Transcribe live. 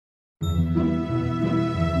Welcome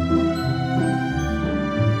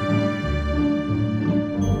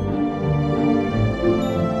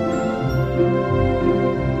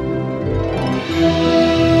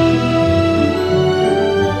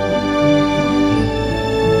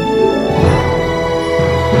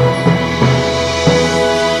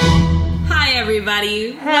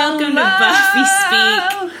to Buffy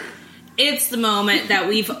Speak. It's the moment that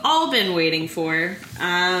we've all been waiting for.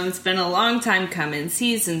 It's been a long time coming.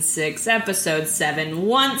 Season 6, Episode 7,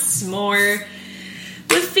 once more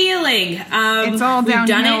with feeling. It's all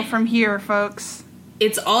downhill from here, folks.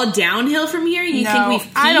 It's all downhill from here? You think we've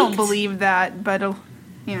peaked? I don't believe that, but,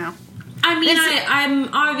 you know. I mean,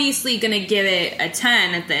 I'm obviously going to give it a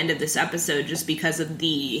 10 at the end of this episode just because of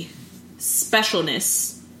the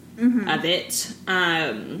specialness of it.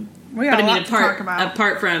 We got a lot to talk about.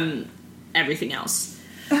 Apart from everything else.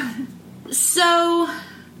 So,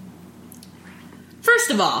 first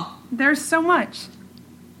of all, there's so much.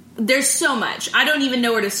 I don't even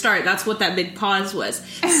know where to start. That's what that big pause was.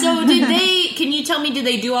 So can you tell me, did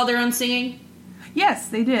they do all their own singing? Yes,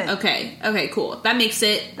 they did. Okay, cool. That makes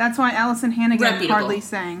it That's why Allison Hannigan reputable. hardly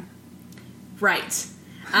sang. Right.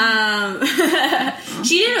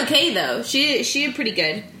 She did okay, though. She did pretty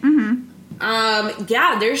good.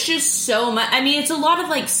 Yeah, there's just so much. I mean, it's a lot of,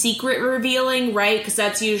 like, secret revealing, right? Because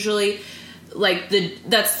that's usually, like,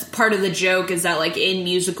 that's part of the joke is that, like, in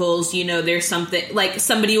musicals, you know, there's something, like,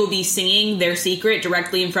 somebody will be singing their secret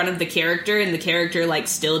directly in front of the character, and the character, like,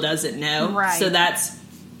 still doesn't know. Right. So that's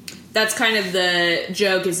kind of the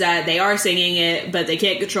joke, is that they are singing it, but they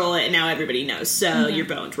can't control it, and now everybody knows. So you're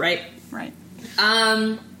boned, right? Right.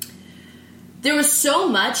 There was so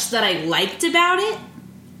much that I liked about it.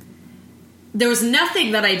 There was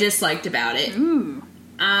nothing that I disliked about it. Ooh.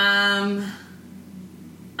 I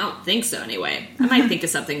don't think so, anyway. I might think of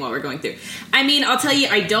something while we're going through. I mean, I'll tell you,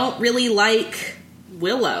 I don't really like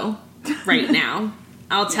Willow right now.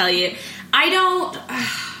 I'll tell you. I don't...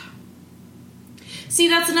 See,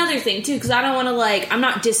 that's another thing, too, because I don't want to, like... I'm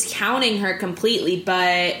not discounting her completely,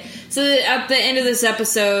 but... So at the end of this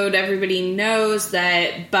episode, everybody knows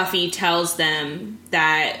that Buffy tells them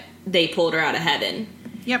that they pulled her out of heaven.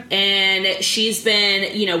 Yep. And she's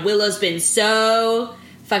been, you know, Willow's been so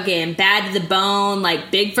fucking bad to the bone,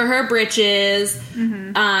 like, big for her britches.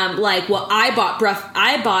 Like, well, I brought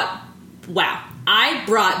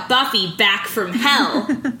Buffy back from hell.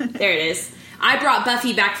 There it is. I brought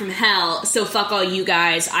Buffy back from hell, so fuck all you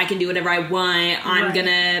guys. I can do whatever I want. I'm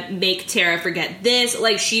gonna make Tara forget this.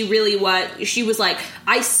 Like, she was like,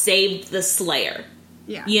 I saved the Slayer.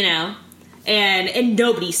 Yeah. You know? And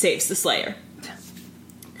nobody saves the Slayer.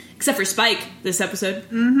 Except for Spike, this episode.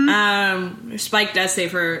 Spike does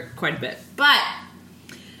save her quite a bit. But,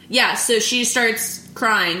 yeah, so she starts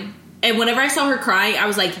crying. And whenever I saw her crying, I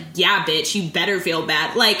was like, yeah, bitch, you better feel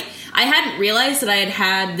bad. Like, I hadn't realized that I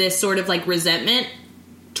had this sort of, like, resentment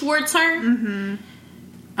towards her.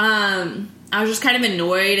 I was just kind of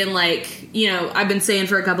annoyed and, like, you know, I've been saying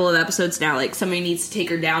for a couple of episodes now, like, somebody needs to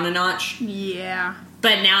take her down a notch. Yeah.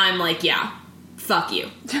 But now I'm like, yeah, fuck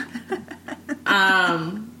you.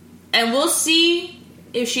 And we'll see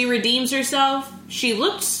if she redeems herself. She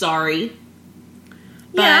looked sorry.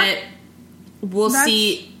 But we'll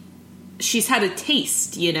see. She's had a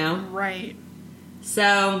taste, you know? Right.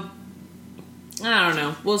 So, I don't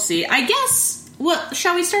know. We'll see. I guess,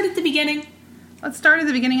 shall we start at the beginning? Let's start at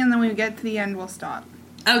the beginning, and then when we get to the end, we'll stop.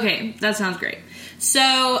 Okay, that sounds great.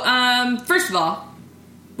 So, first of all,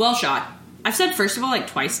 well shot. I've said first of all like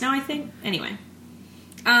twice now, I think. Anyway.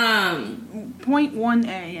 Point 1A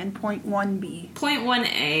and point 1B. Point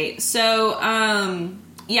 1A. So,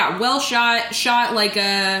 yeah, well shot like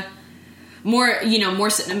a more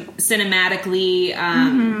cinematically.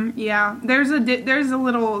 Yeah, there's a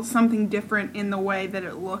little something different in the way that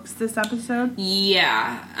it looks this episode.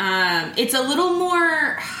 Yeah, it's a little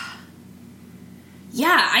more.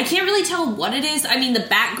 Yeah, I can't really tell what it is. I mean, the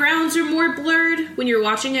backgrounds are more blurred when you're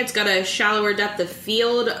watching it. It's got a shallower depth of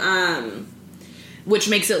field, which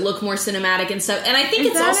makes it look more cinematic and stuff. And I think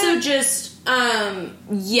it's also just,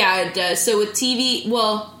 yeah, it does. So with TV,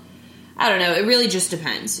 well, I don't know. It really just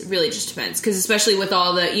depends. Because especially with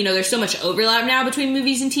all the, you know, there's so much overlap now between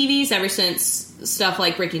movies and TVs ever since stuff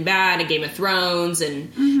like Breaking Bad and Game of Thrones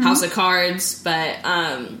and House of Cards. But,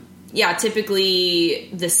 yeah,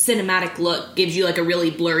 typically the cinematic look gives you like a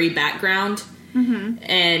really blurry background.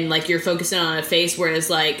 And like you're focusing on a face, whereas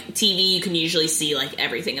like TV, you can usually see like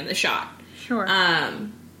everything in the shot. Sure.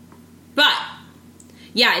 But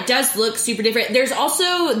yeah, it does look super different. They're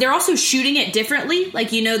also shooting it differently.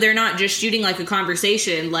 Like, you know, they're not just shooting like a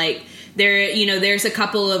conversation. Like, there's a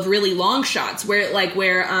couple of really long shots where,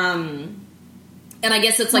 and I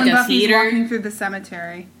guess it's like when a Buffy's theater. walking through the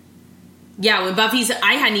cemetery. Yeah, when Buffy's,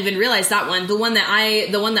 I hadn't even realized that one. The one that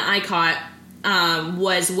I caught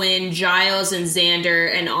was when Giles and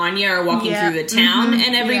Xander and Anya are walking through the town,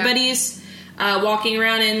 and everybody's walking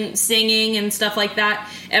around and singing and stuff like that.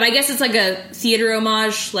 And I guess it's like a theater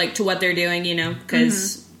homage, like to what they're doing,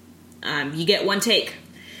 because you get one take.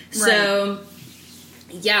 So.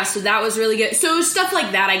 Yeah, so that was really good. So stuff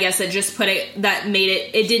like that, I guess, that just that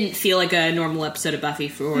made it didn't feel like a normal episode of Buffy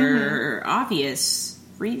for obvious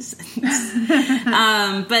reasons.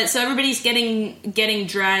 But so everybody's getting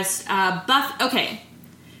dressed. Okay.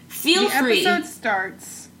 The episode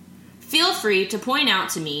starts. Feel free to point out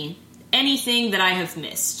to me anything that I have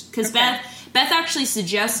missed. Because Beth actually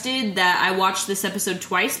suggested that I watch this episode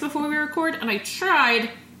twice before we record, and I tried,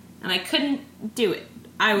 and I couldn't do it.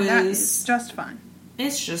 That is just fine.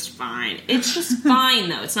 It's just fine. It's just fine,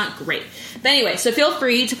 though. It's not great. But anyway, so feel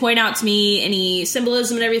free to point out to me any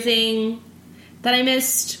symbolism and everything that I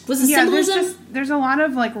missed. Was it symbolism? There's a lot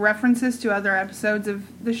of, references to other episodes of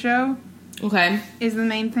the show. Okay. Is the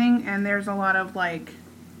main thing. And there's a lot of, there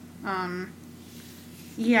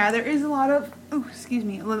is a lot of, a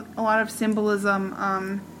lot of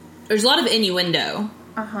symbolism. There's a lot of innuendo.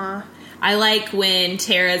 Uh-huh. I like when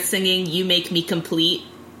Tara's singing, "You Make Me Complete."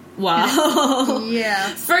 Wow. Yeah.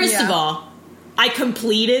 First of all, I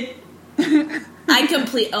completed.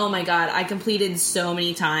 Oh my god, I completed so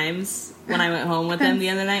many times when I went home with them the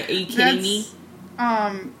other night. Are you kidding me?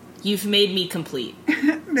 You've made me complete.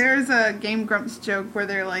 There's a Game Grumps joke where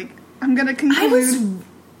they're like, I'm gonna conclude.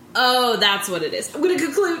 Oh, that's what it is. I'm gonna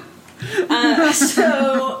conclude.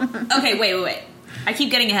 Okay, wait. I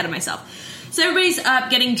keep getting ahead of myself. So everybody's up,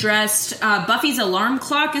 getting dressed. Buffy's alarm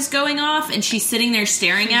clock is going off, and she's sitting there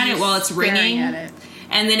staring at it while it's ringing. At it.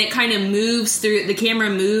 And then it kind of moves through, the camera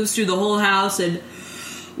moves through the whole house, and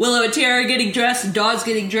Willow and Tara are getting dressed, and Daw's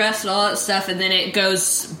getting dressed, and all that stuff. And then it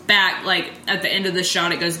goes back, at the end of the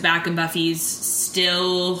shot, it goes back, and Buffy's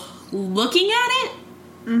still looking at it.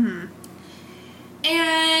 Mm-hmm.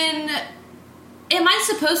 And am I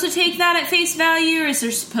supposed to take that at face value, or is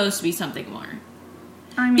there supposed to be something more?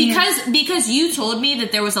 I mean, because you told me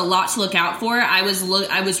that there was a lot to look out for, I was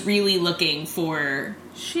really looking for.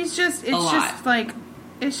 She's just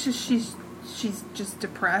she's just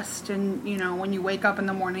depressed, and when you wake up in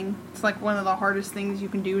the morning, it's like one of the hardest things you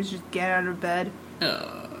can do is just get out of bed.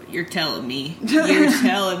 Oh, you're telling me. You're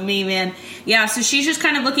telling me, man. Yeah, so she's just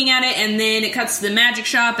kind of looking at it, and then it cuts to the magic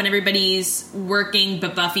shop, and everybody's working,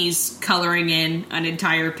 but Buffy's coloring in an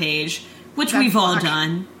entire page, which we've all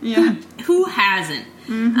done. Yeah. Who hasn't?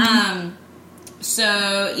 Mm-hmm.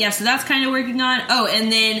 So that's kind of working on. Oh,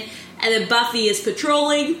 and then Buffy is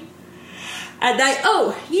patrolling at night.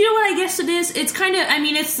 Oh, you know what I guess it is? It's kind of,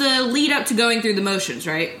 it's the lead up to going through the motions,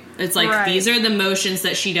 right? It's like, These are the motions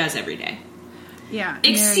that she does every day. Yeah.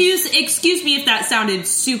 Excuse me if that sounded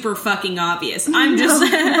super fucking obvious. I'm just,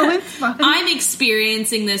 it's fine. I'm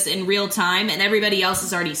experiencing this in real time, and everybody else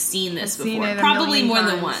has already seen this before. Probably more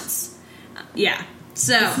than once. Yeah.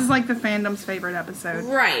 So this is like the fandom's favorite episode.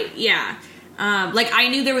 Right, yeah. I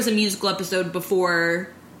knew there was a musical episode before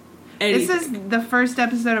anything. This is the first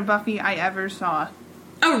episode of Buffy I ever saw.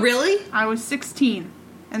 Oh, really? I was 16,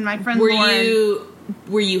 and my friend Lauren...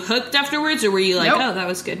 Were you hooked afterwards, or were you like, nope. Oh, that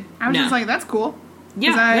was good? I was just like, that's cool.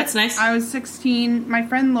 Yeah, that's nice. I was 16. My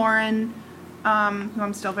friend Lauren, who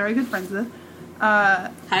I'm still very good friends with.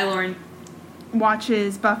 Hi, Lauren.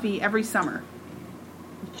 Watches Buffy every summer.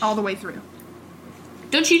 All the way through.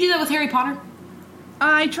 Don't you do that with Harry Potter?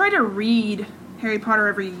 I try to read Harry Potter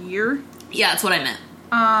every year. Yeah, that's what I meant.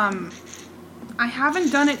 I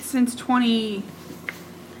haven't done it since 20...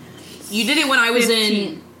 You did it when I was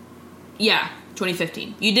in... Yeah,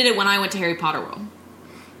 2015. You did it when I went to Harry Potter World.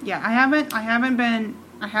 Yeah, I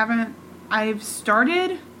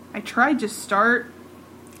tried to start.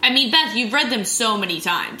 Beth, you've read them so many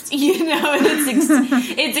times.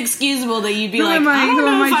 It's excusable that you'd be I don't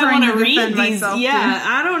know if I want to read these. Yeah,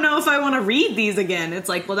 I don't know if I want to read these again. It's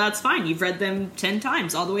like, well, that's fine. You've read them 10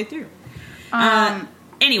 times all the way through.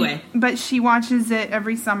 Anyway. But she watches it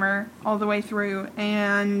every summer all the way through,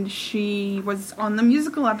 and she was on the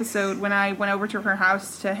musical episode when I went over to her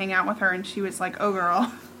house to hang out with her, and she was like, oh,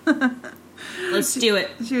 girl. Let's do it.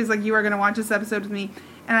 She was like, you are going to watch this episode with me.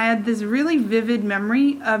 And I had this really vivid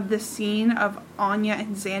memory of the scene of Anya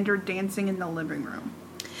and Xander dancing in the living room.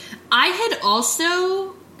 I had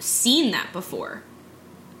also seen that before.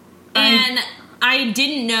 And I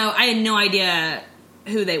didn't know, I had no idea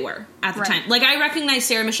who they were at the time. I recognized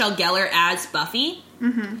Sarah Michelle Gellar as Buffy.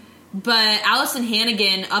 Mm-hmm. But Allison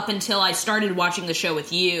Hannigan, up until I started watching the show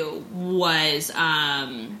with you, was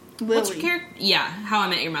what's her character? Yeah, How I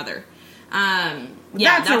Met Your Mother.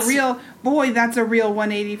 That's a real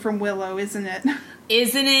 180 from Willow, isn't it?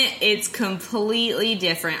 Isn't it? It's completely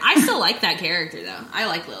different. I still like that character, though. I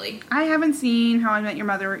like Lily. I haven't seen How I Met Your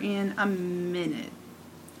Mother in a minute.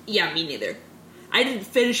 Yeah, me neither. I didn't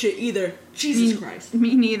finish it either. Jesus Christ.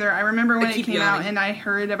 Me neither. I remember when it came out and I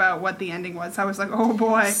heard about what the ending was. I was like, oh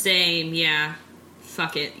boy. Same, yeah.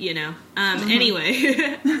 Fuck it, you know.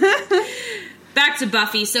 Anyway. Back to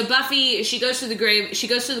Buffy. So Buffy, she goes to the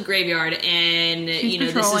graveyard, and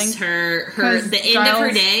this is her the end of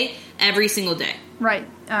her day every single day. Right.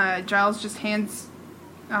 Giles just hands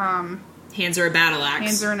her a battle axe.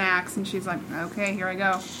 Hands her an axe, and she's like, okay, here I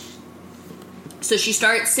go. So she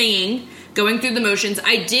starts singing, going through the motions.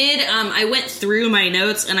 I went through my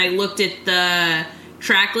notes and I looked at the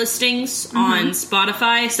track listings on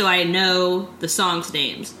Spotify, so I know the songs'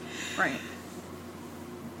 names. Right.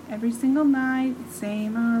 Every single night,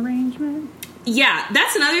 same arrangement. Yeah,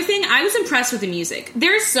 that's another thing. I was impressed with the music.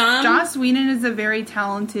 There's some... Joss Whedon is a very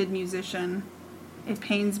talented musician. It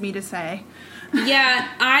pains me to say. Yeah,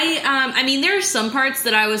 I mean, there are some parts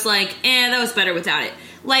that I was like, that was better without it.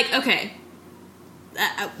 Like, okay,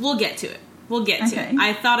 we'll get to it. It.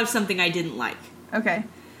 I thought of something I didn't like. Okay.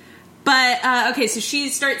 But, okay, so she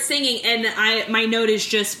starts singing, and my note is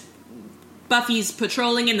just Buffy's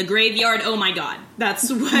patrolling in the graveyard. Oh my god.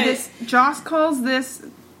 That's what... Joss calls this...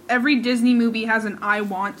 Every Disney movie has an I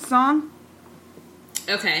Want song.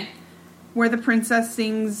 Okay. Where the princess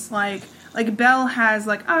sings, like Belle has,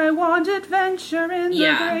 like, I want adventure in the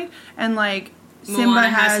great. And, like, Simba Moana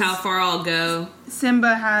has How Far I'll Go.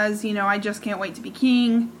 Simba has, I Just Can't Wait to Be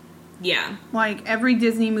King. Yeah. Like, every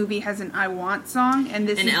Disney movie has an I Want song. And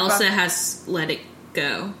Elsa has Let It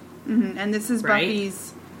Go. Mm-hmm. And this is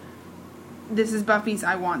Buffy's... This is Buffy's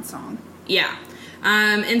I Want song. Yeah.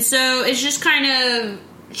 And so it's just kind of...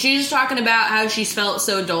 She's talking about how she's felt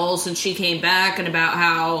so dull since she came back and about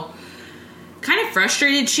how kind of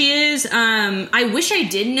frustrated she is. I wish I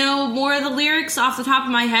did know more of the lyrics off the top of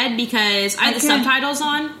my head because I had the subtitles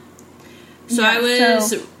on. So I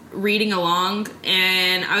was reading along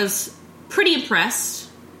and I was pretty impressed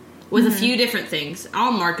with a few different things.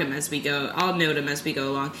 I'll mark them as we go. I'll note them as we go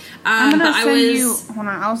along. I'm going to send you... Hold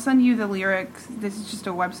on. I'll send you the lyrics. This is just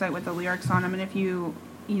a website with the lyrics on them. And if you...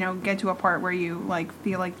 get to a part where you,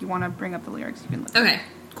 feel like you want to bring up the lyrics, you can listen. Okay,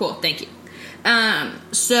 cool, thank you.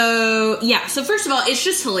 So first of all, it's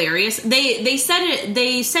just hilarious. They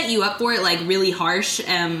set you up for it, really harsh,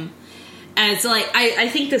 and it's I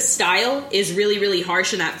think the style is really, really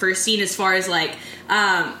harsh in that first scene as far as,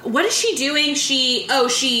 what is she doing? She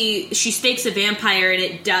stakes a vampire and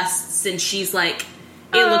it dusts, and she's like...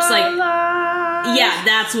 It looks like... Yeah,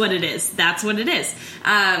 that's what it is.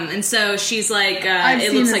 And so she's like...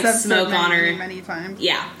 it looks like smoke on her. Many times.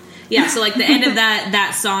 Yeah. Yeah, so, the end of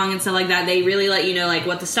that song and stuff like that, they really let you know,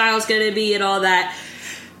 what the style's gonna be and all that.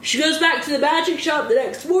 She goes back to the magic shop the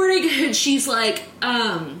next morning, and she's like,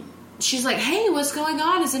 hey, what's going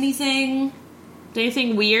on? Did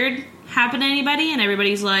anything weird happen to anybody? And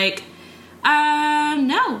everybody's like...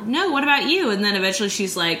 no, what about you? And then eventually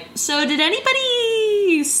she's like, so did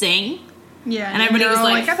anybody sing? Yeah. And everybody was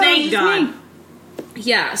like, thank God. Me.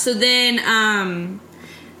 Yeah, so then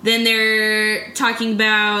they're talking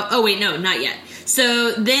about, oh wait, no, not yet.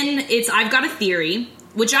 So then it's I've Got a Theory,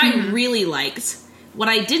 which I really liked. What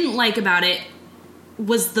I didn't like about it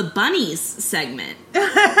was the bunnies segment.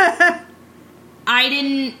 I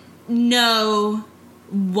didn't know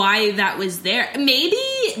why that was there.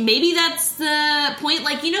 Maybe that's the point.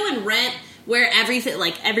 In Rent, where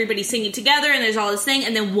everybody's singing together and there's all this thing,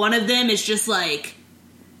 and then one of them is just do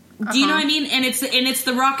you know what I mean? And it's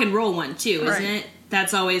the rock and roll one too, isn't it?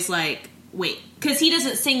 That's always wait, because he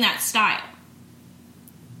doesn't sing that style.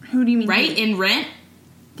 Who do you mean? Right? In Rent?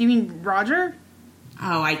 Do you mean Roger?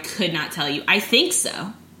 Oh, I could not tell you. I think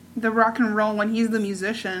so. The rock and roll when he's the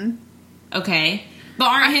musician. Okay. But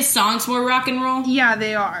aren't his songs more rock and roll? Yeah,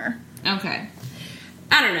 they are. Okay.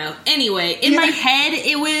 I don't know. Anyway, in my head,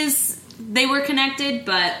 they were connected,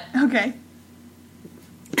 but... Okay.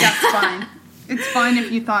 That's fine. It's fine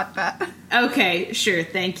if you thought that. Okay, sure,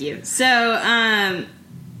 thank you. So,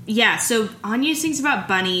 so Anya sings about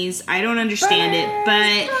bunnies. I don't understand it,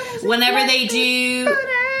 but whenever they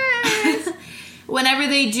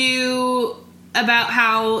do about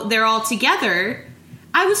how they're all together...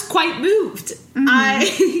 I was quite moved.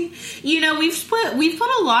 Mm-hmm. We've put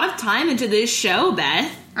a lot of time into this show,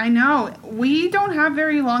 Beth. I know. We don't have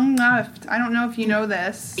very long left. I don't know if you know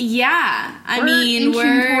this. Yeah, we're inching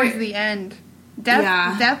towards the end.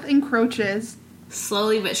 Death encroaches.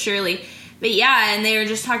 Slowly but surely. But yeah, and they were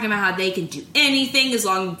just talking about how they can do anything as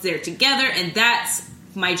long as they're together, and that's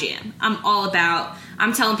my jam.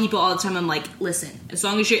 I'm telling people all the time, I'm like, listen, as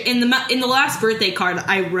long as you're in the last birthday card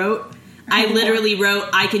I literally wrote,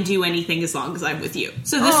 I can do anything as long as I'm with you.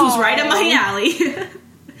 So this was right up my alley.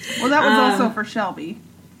 Well, that was also for Shelby.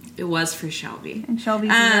 It was for Shelby. And Shelby's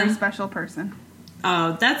a very special person.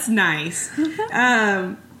 Oh, that's nice.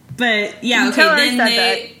 But yeah, okay, then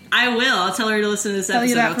I will. I'll tell her to listen to this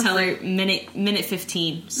episode. I'll tell her minute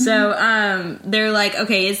 15. So they're like,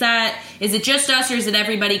 okay, is it just us or is it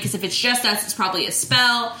everybody? Because if it's just us, it's probably a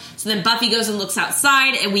spell. So then Buffy goes and looks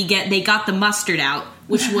outside, and they got the mustard out,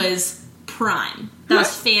 which was prime. That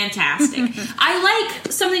was fantastic.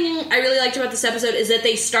 Something I really liked about this episode is that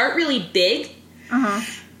they start really big, and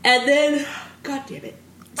then, God damn it.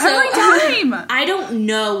 So, every time! I don't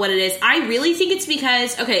know what it is. I really think it's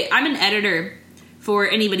because, okay, I'm an editor for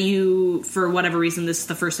anybody who, for whatever reason, this is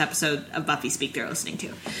the first episode of Buffy Speak they're listening to.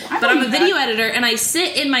 But I'm a video editor, and I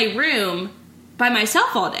sit in my room by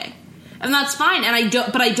myself all day. And that's fine, and I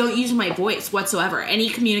don't use my voice whatsoever. Any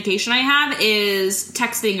communication I have is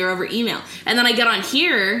texting or over email. And then I get on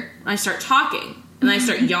here, and I start talking, and then I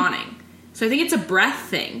start yawning. So I think it's a breath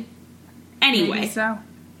thing. Anyway. Maybe so.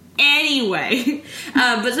 Anyway.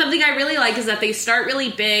 But something I really like is that they start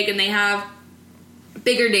really big, and they have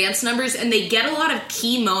bigger dance numbers, and they get a lot of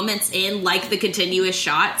key moments in, like the continuous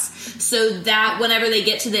shots, so that whenever they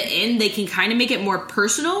get to the end, they can kind of make it more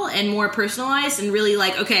personal and more personalized, and really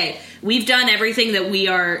like, okay, we've done everything that we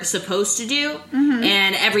are supposed to do,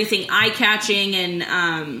 and everything eye-catching,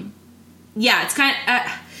 and yeah, it's kind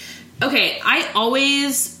of okay, I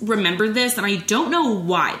always remember this, and I don't know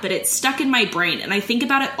why, but it's stuck in my brain, and I think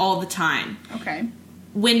about it all the time. Okay.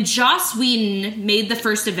 When Joss Whedon made the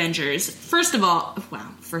first Avengers, first of all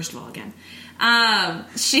again, that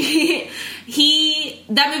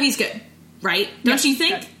movie's good, right? Don't you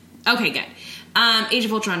think? Good. Okay, good. Age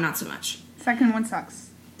of Ultron, not so much. Second one sucks.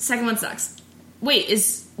 Wait,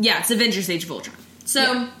 it's Avengers Age of Ultron.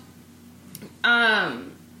 So,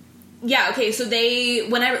 okay, so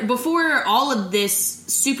before all of this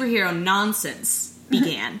superhero nonsense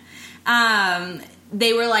began,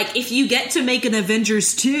 they were like, if you get to make an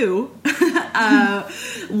Avengers 2,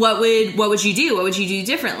 what would you do? What would you do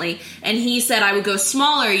differently? And he said, I would go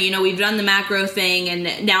smaller. We've done the macro thing,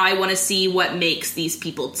 and now I want to see what makes these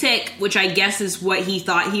people tick, which I guess is what he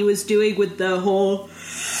thought he was doing with the whole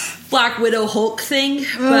Black Widow Hulk thing.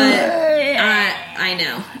 But I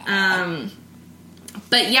know.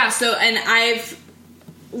 But yeah, so, and I've,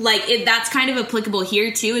 that's kind of applicable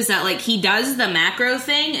here, too, is that, he does the macro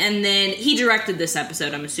thing, and then he directed this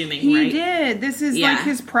episode, I'm assuming, right? He did. This is,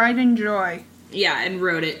 his pride and joy. Yeah, and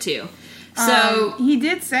wrote it, too. So... he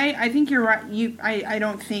did say, I think you're right, I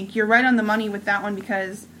don't think, you're right on the money with that one,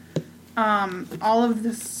 because, all of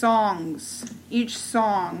the songs, each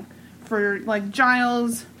song, for,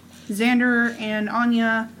 Giles, Xander and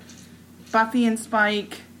Anya, Buffy and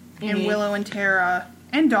Spike, and Willow and Tara,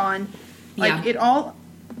 and Dawn, it all...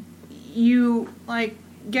 You,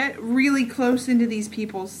 get really close into these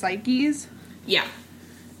people's psyches. Yeah.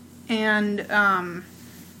 And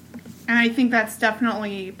I think that's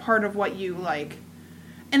definitely part of what you like.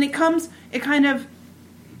 And it comes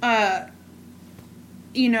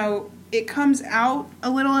out a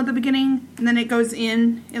little at the beginning, and then it goes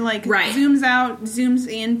in, it, zooms out, zooms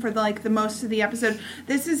in for, the most of the episode.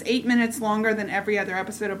 This is 8 minutes longer than every other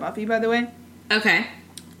episode of Buffy, by the way. Okay.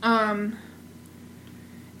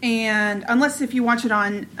 And unless if you watch it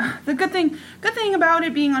on, the good thing about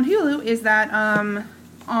it being on Hulu is that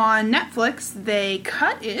on Netflix they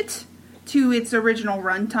cut it to its original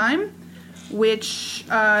runtime, which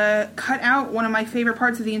cut out one of my favorite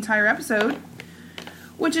parts of the entire episode,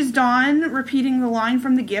 which is Dawn repeating the line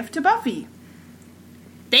from The Gift to Buffy.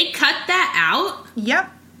 They cut that out?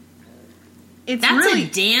 Yep. That's really a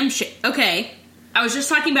damn shit. Okay, I was just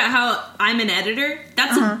talking about how I'm an editor.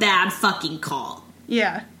 That's a bad fucking call.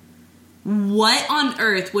 Yeah. What on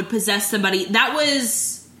earth would possess somebody? That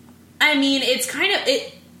was, it's kind of,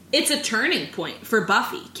 it's a turning point for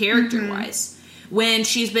Buffy, character-wise. When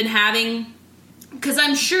she's been having, because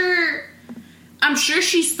I'm sure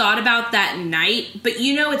she's thought about that night, but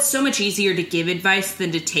it's so much easier to give advice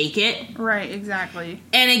than to take it. Right, exactly.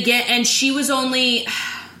 And she was only,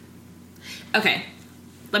 okay.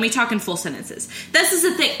 Let me talk in full sentences. This is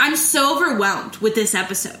the thing. I'm so overwhelmed with this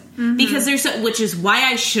episode. Because which is why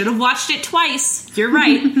I should have watched it twice. You're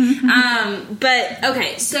right. But,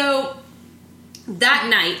 okay, so that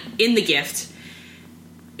night in The Gift,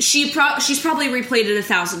 she's probably replayed it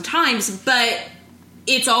 1,000 times, but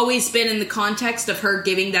it's always been in the context of her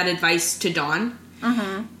giving that advice to Dawn.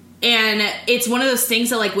 Uh-huh. And it's one of those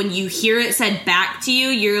things that, like, when you hear it said back to you,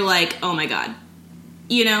 you're like, oh my god.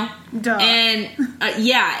 You know? Duh. And,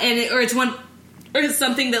 or it's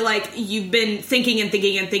something that, like, you've been thinking and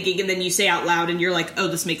thinking and thinking, and then you say out loud, and you're like, oh,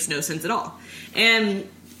 this makes no sense at all. And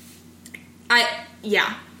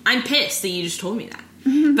I'm pissed that you just told me that.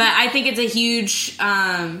 Mm-hmm. But I think it's a huge,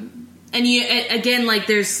 and you, again, like,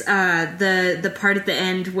 there's, the part at the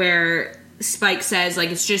end where Spike says, like,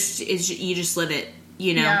 you just live it,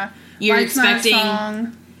 you know? Yeah. You're Life's expecting... not a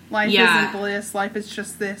song. Life isn't bliss. Life is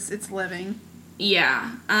just this. It's living. Yeah.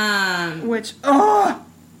 Which, oh!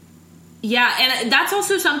 Yeah, and that's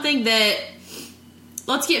also something that...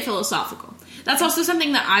 Let's get philosophical. That's also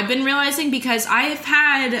something that I've been realizing, because I've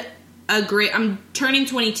had I'm turning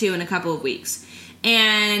 22 in a couple of weeks.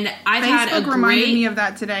 And I've had a great... Facebook reminded me of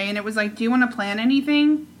that today, and it was like, do you want to plan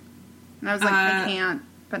anything? And I was like, I can't,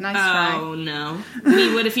 but nice try. Oh, no.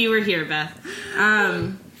 We would if you were here, Beth.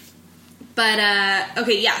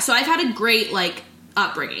 Okay, yeah, so I've had a great, like,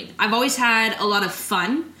 upbringing. I've always had a lot of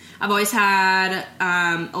fun. I've always had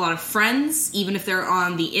a lot of friends, even if they're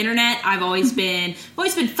on the internet. I've always been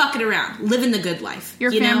fucking around, living the good life.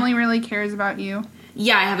 Your family really cares about you.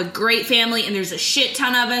 Yeah, I have a great family, and there's a shit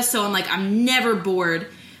ton of us, so I'm never bored.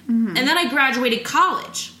 Mm-hmm. And then I graduated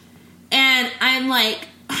college, and I'm like,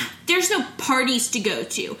 there's no parties to go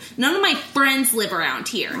to. None of my friends live around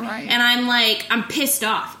here. Right. And I'm like, I'm pissed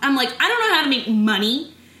off. I'm like, I don't know how to make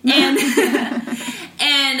money. And,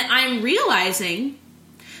 and I'm realizing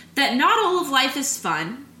that not all of life is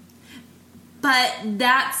fun, but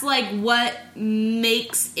that's, like, what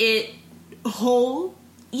makes it whole,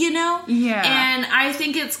 you know? Yeah. And I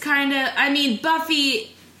think it's kind of, I mean,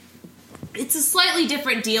 Buffy, it's a slightly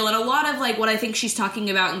different deal, and a lot of, like, what I think she's talking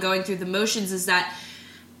about and going through the motions is that,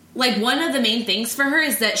 like, one of the main things for her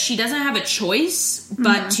is that she doesn't have a choice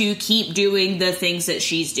but to keep doing the things that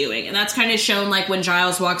she's doing. And that's kind of shown, like, when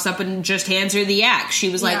Giles walks up and just hands her the axe. She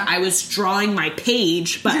was like, I was drawing my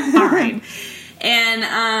page, but fine.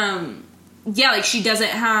 And, like, she doesn't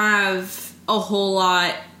have a whole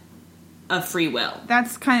lot of free will.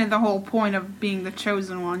 That's kind of the whole point of being the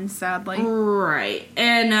chosen one, sadly. Right.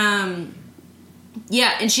 And,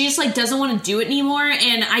 yeah, and she just, like, doesn't want to do it anymore,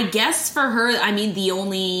 and I guess for her, I mean, the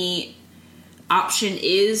only option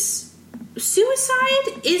is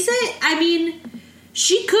suicide, is it? I mean,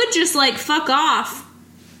 she could just, like, fuck off.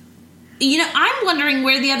 You know, I'm wondering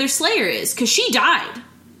where the other Slayer is, because she died.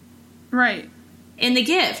 Right. In the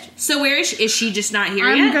gift. So where is she? Is she just not here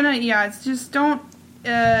yet? It's just don't,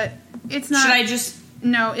 it's not... Should I just...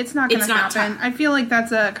 No, it's not gonna happen. I feel like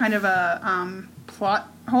that's a kind of a,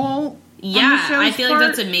 plot hole. Yeah, I feel like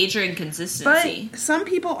that's a major inconsistency. But some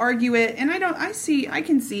people argue it, and I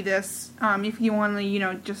can see this, if you want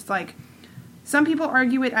to, just like, some people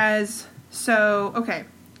argue it as, so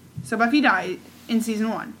Buffy died in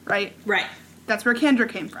season 1, right? Right. That's where Kendra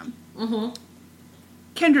came from. Mm-hmm.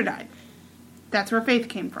 Kendra died. That's where Faith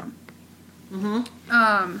came from.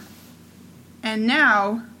 Mm-hmm. And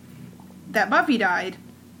now that Buffy died,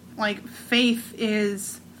 like, Faith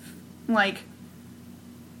is, like...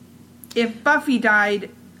 If Buffy died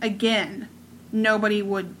again, nobody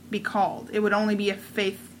would be called. It would only be if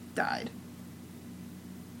Faith died.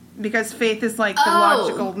 Because Faith is, like, the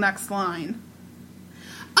logical next line.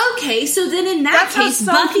 Okay, so then in that case,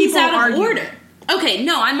 Buffy's out of order. Okay,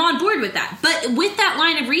 no, I'm on board with that. But with that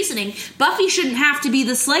line of reasoning, Buffy shouldn't have to be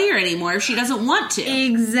the Slayer anymore if she doesn't want to.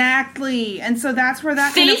 Exactly. And so that's where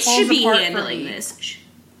that kind of falls apart for me. Faith should be handling this.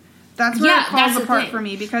 That's where it falls apart for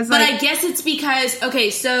me, because, like... But I guess it's because,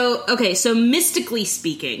 so mystically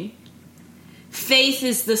speaking, Faith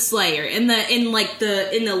is the Slayer in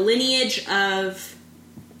the lineage of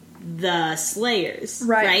the Slayers,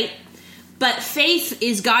 right? But Faith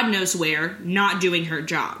is God knows where, not doing her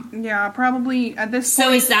job. Yeah, probably at this point.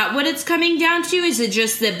 So is that what it's coming down to? Is it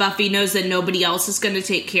just that Buffy knows that nobody else is going to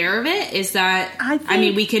take care of it? Is that... I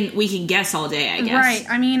mean, we can guess all day, I guess. Right.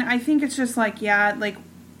 I mean, I think it's just like,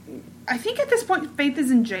 I think at this point, Faith is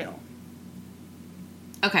in jail.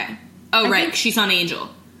 Okay. Oh, right. She's on Angel.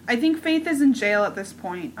 I think Faith is in jail at this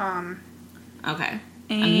point. Okay.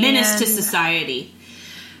 A menace to society.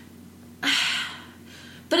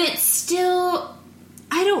 But it's still...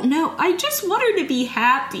 I don't know. I just want her to be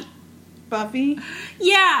happy. Buffy?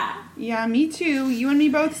 Yeah. Yeah, me too. You and me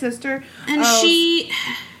both, sister. And she...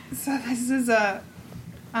 So this is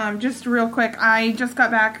just real quick. I just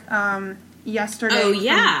got back... yesterday from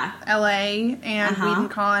LA and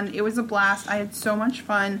WhedonCon. It was a blast. I had so much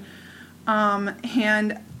fun.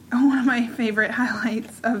 And one of my favorite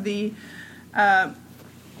highlights of the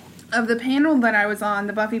of the panel that I was on,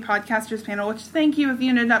 the Buffy Podcasters panel, which thank you if you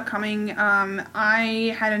ended up coming.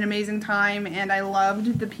 I had an amazing time, and I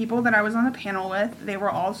loved the people that I was on the panel with. They were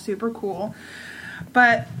all super cool.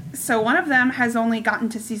 But, so one of them has only gotten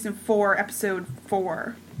to season 4, episode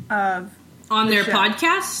 4 of On their show.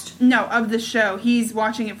 Podcast? No, of the show. He's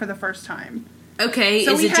watching it for the first time. Okay,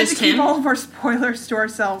 so is it just him? So we had to keep all of our spoilers to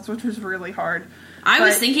ourselves, which was really hard. I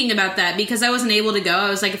was thinking about that because I wasn't able to go. I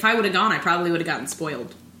was like, if I would have gone, I probably would have gotten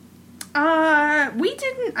spoiled. We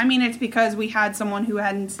didn't. I mean, it's because we had someone who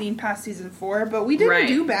hadn't seen past season 4, but we didn't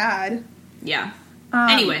do bad. Yeah.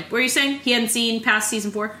 Anyway, what were you saying? He hadn't seen past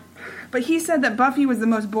season 4? But he said that Buffy was the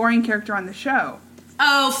most boring character on the show.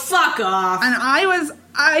 Oh, fuck off. And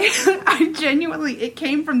I genuinely, it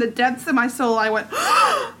came from the depths of my soul. I went,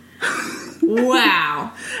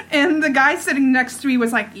 wow. And the guy sitting next to me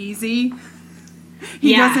was like, easy.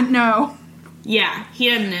 He doesn't know. Yeah, he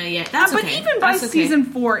doesn't know yet. That's okay. But even by season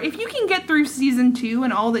 4, if you can get through season 2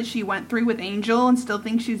 and all that she went through with Angel and still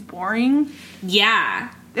think she's boring.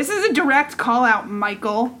 Yeah. This is a direct call out,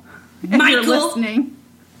 Michael. If you're listening.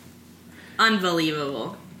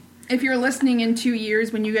 Unbelievable. If you're listening in 2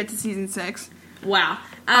 years when you get to season 6. Wow.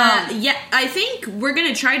 Yeah, I think we're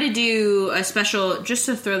going to try to do a special, just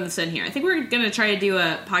to throw this in here, I think we're going to try to do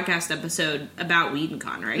a podcast episode about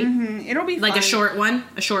WhedonCon, right? Mm-hmm. It'll be fun. Like a short one?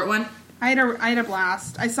 A short one? I had a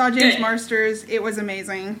blast. I saw James Marsters. It was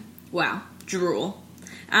amazing. Wow. Drool.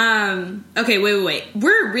 Okay, wait.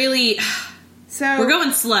 We're really... So we're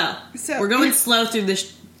going slow. We're going slow through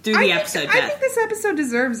the episode, Beth. I think this episode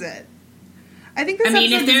deserves it. I think this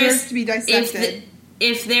episode deserves to be dissected.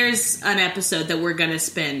 If there's an episode that we're going to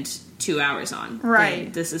spend 2 hours on,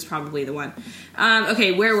 right, this is probably the one.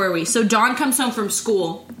 Okay, where were we? So Dawn comes home from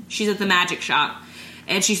school. She's at the magic shop.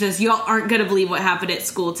 And she says, y'all aren't going to believe what happened at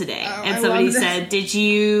school today. And somebody said, did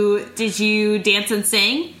you dance and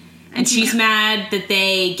sing? And she's mad that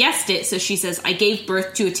they guessed it. So she says, I gave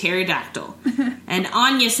birth to a pterodactyl. And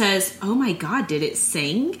Anya says, oh my God, did it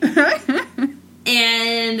sing?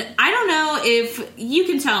 And I don't know if you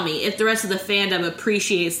can tell me if the rest of the fandom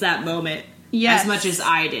appreciates that moment as much as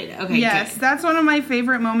I did. Okay, yes, good. That's one of my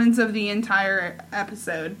favorite moments of the entire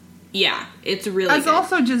episode. Yeah, it's really It's good.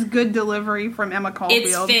 also just good delivery from Emma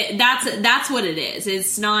Caulfield. That's what it is.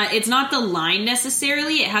 It's not the line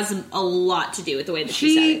necessarily. It has a lot to do with the way that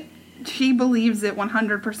she said it. She believes it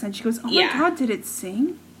 100%. She goes, oh my God, did it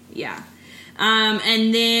sing? Yeah.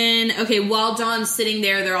 And then, okay, while Dawn's sitting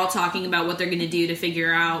there, they're all talking about what they're going to do to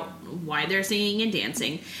figure out why they're singing and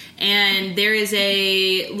dancing. And there is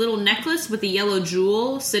a little necklace with a yellow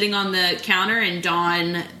jewel sitting on the counter, and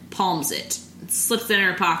Dawn palms it. Slips it in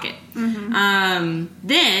her pocket. Mm-hmm.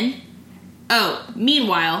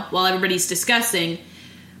 Meanwhile, while everybody's discussing,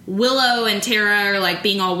 Willow and Tara are like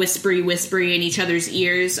being all whispery in each other's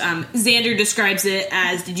ears. Xander describes it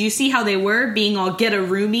as, did you see how they were being all get a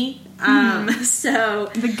roomie? So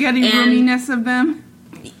the getting roominess of them.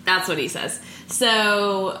 That's what he says.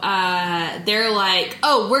 So they're like,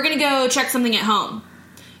 oh, we're gonna go check something at home.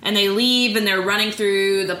 And they leave and they're running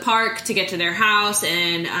through the park to get to their house,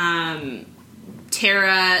 and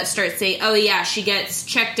Tara starts saying, oh yeah, she gets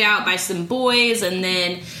checked out by some boys, and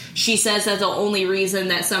then she says that the only reason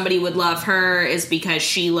that somebody would love her is because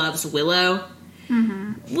she loves Willow.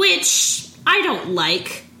 Mm-hmm. Which I don't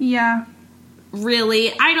like. Yeah.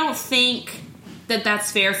 Really. I don't think that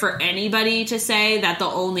that's fair for anybody to say that the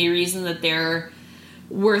only reason that they're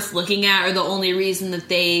worth looking at, or the only reason that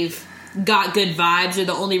they've got good vibes, or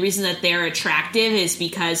the only reason that they're attractive is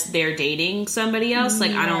because they're dating somebody else.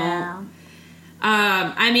 Like, I don't...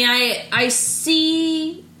 I mean, I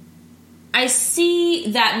see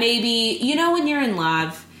that maybe, you know, when you're in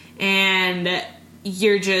love and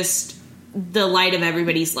you're just the light of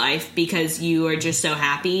everybody's life because you are just so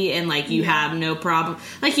happy and like you have no problem,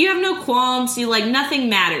 like you have no qualms, you like nothing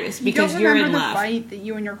matters because you're in love. The fight that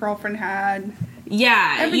you and your girlfriend had.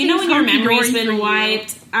 Yeah, you know when your memory's been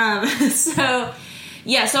wiped. So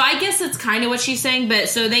I guess that's kind of what she's saying. But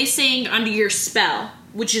so they sing Under Your Spell,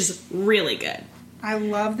 which is really good. I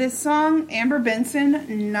love this song. Amber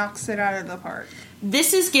Benson knocks it out of the park.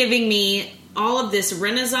 This is giving me all of this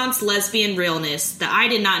Renaissance lesbian realness that I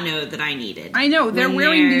did not know that I needed. I know. They're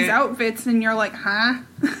wearing these outfits and you're like, huh?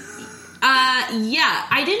 Yeah.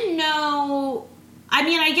 I didn't know. I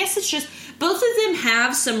mean, I guess it's just both of them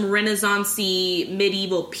have some Renaissance-y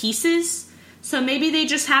medieval pieces. So maybe they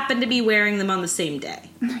just happen to be wearing them on the same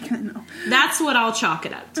day. I don't know. That's what I'll chalk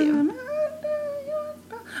it up to.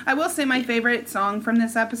 I will say my favorite song from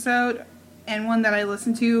this episode, and one that I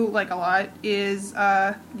listen to like a lot, is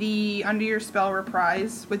the Under Your Spell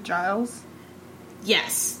reprise with Giles.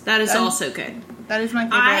 Yes, that is also good. That is my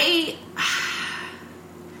favorite.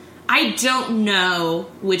 I don't know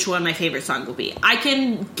which one my favorite song will be. I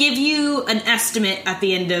can give you an estimate at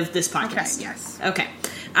the end of this podcast. Okay, yes. Okay.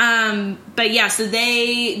 But yeah, so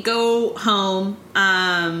they go home,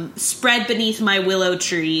 spread beneath my willow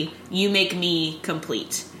tree, you make me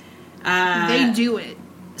complete. They do it.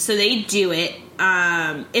 So they do it.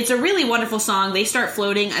 It's a really wonderful song. They start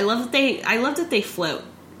floating. I love that they float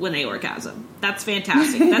when they orgasm. That's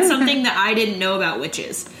fantastic. That's something that I didn't know about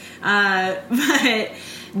witches. But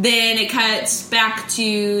then it cuts back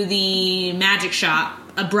to the magic shop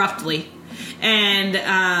abruptly. And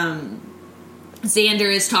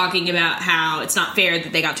Xander is talking about how it's not fair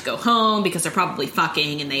that they got to go home because they're probably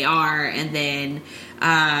fucking, and they are. And then,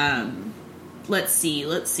 let's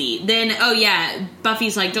see. Then, oh yeah,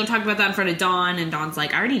 Buffy's like, don't talk about that in front of Dawn. And Dawn's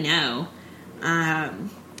like, I already know.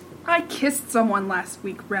 I kissed someone last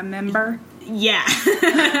week, remember? Yeah.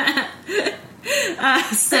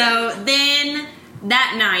 So then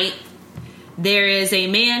that night, there is a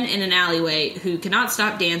man in an alleyway who cannot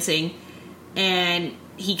stop dancing, and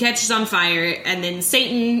he catches on fire, and then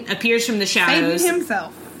Satan appears from the shadows. Satan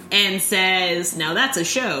himself. And says, now that's a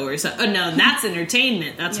show, or so. Oh, no, that's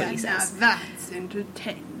entertainment. That's what he says. Now that's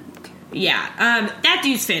entertainment. Yeah. That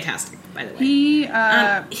dude's fantastic, by the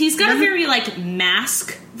way. He's got a very,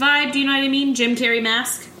 Mask vibe, do you know what I mean? Jim Carrey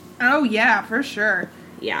Mask. Oh, yeah, for sure.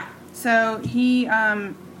 Yeah. So, he,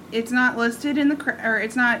 it's not listed in the,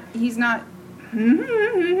 he's not,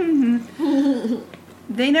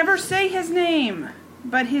 they never say his name,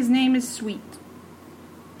 but his name is Sweet.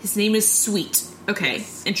 His name is Sweet. Okay,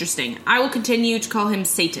 yes. Interesting. I will continue to call him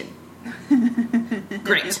Satan.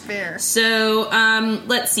 Great. Fair. So,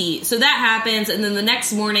 let's see. So that happens, and then the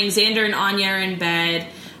next morning, Xander and Anya are in bed.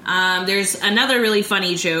 There's another really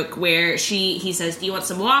funny joke where he says, do you want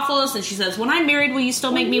some waffles? And she says, when I'm married, will you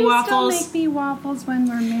still make me waffles? Still make me waffles when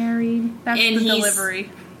we're married. That's the delivery.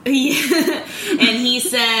 Yeah. And he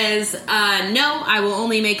says, no, I will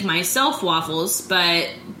only make myself waffles, but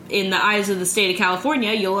in the eyes of the state of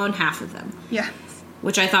California, you'll own half of them. Yeah.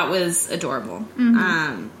 Which I thought was adorable.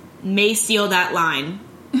 Mm-hmm. May steal that line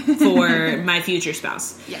for my future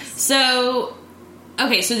spouse. Yes. So,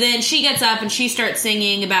 okay, so then she gets up and she starts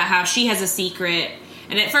singing about how she has a secret.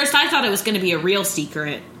 And at first I thought it was going to be a real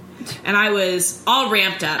secret. And I was all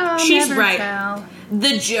ramped up. She's right. Tell.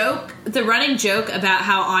 The running joke about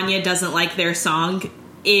how Anya doesn't like their song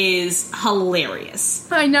is hilarious.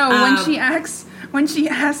 I know. When she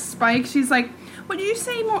asks Spike, she's like, "Would you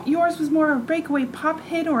say yours was more a breakaway pop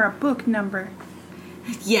hit or a book number?"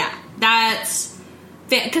 Yeah, that's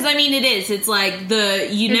because I mean it is. It's like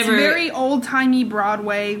it's very old timey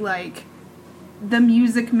Broadway, like The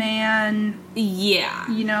Music Man. Yeah,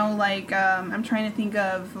 I'm trying to think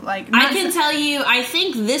of I can tell you. I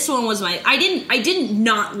think this one was I did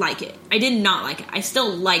not like it. I did not like it. I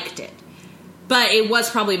still liked it, but it was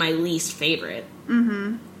probably my least favorite.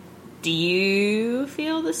 Mm-hmm. Do you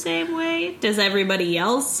feel the same way? Does everybody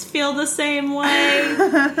else feel the same way?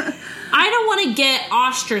 I don't want to get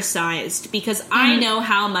ostracized because I know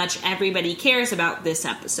how much everybody cares about this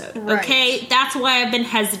episode. Right. Okay? That's why I've been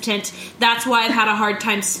hesitant. That's why I've had a hard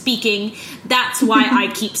time speaking. That's why I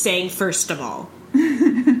keep saying first of all.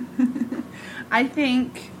 I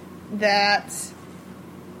think that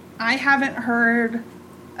I haven't heard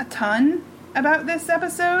a ton about this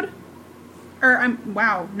episode. Not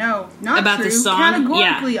about true. This song?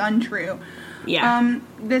 Categorically untrue. Yeah.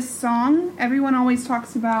 This song, everyone always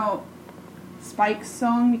talks about Spike's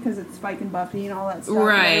song because it's Spike and Buffy and all that stuff.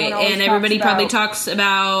 Right, and everybody probably talks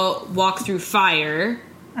about Walk Through Fire.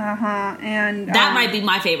 Uh-huh, and that might be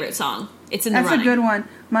my favorite song. It's in the running. That's a good one.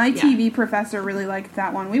 My TV professor really liked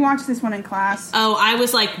that one. We watched this one in class. Oh, I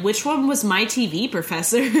was like, which one was my TV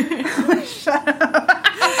professor? Shut up.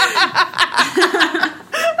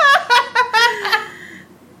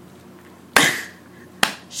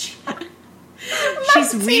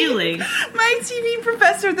 She's reeling. My TV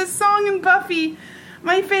professor, the song in Buffy,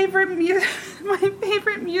 my favorite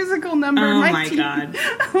musical number. Oh my god!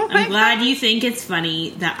 I'm glad you think it's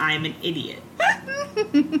funny that I'm an idiot.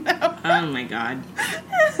 No. Oh my god!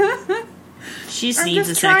 She needs a second. I'm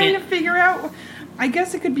just trying to figure out. I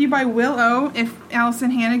guess it could be by Willow if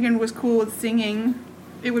Allison Hannigan was cool with singing.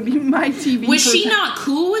 It would be my TV. Was she not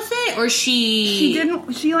cool with it, or she? She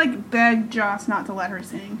didn't. She begged Joss not to let her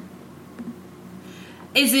sing.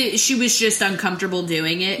 Is it she was just uncomfortable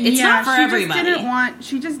doing it? It's not for everybody.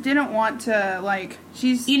 She just didn't want to,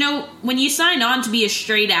 she's... when you sign on to be a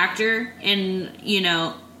straight actor in,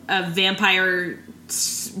 a vampire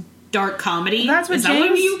dark comedy, that's what is that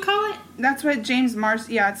what you would call it? That's what James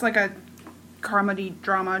Marsden... Yeah, it's like a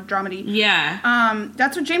dramedy. Yeah.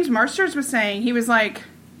 That's what James Marsters was saying. He was like,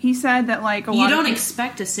 he said that like a lot. You don't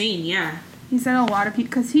expect a scene, yeah. He said a lot of people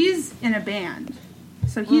because he's in a band,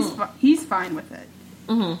 so he's fine with it.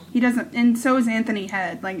 Mm-hmm. He doesn't, and so is Anthony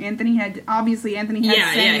Head. Like Anthony Head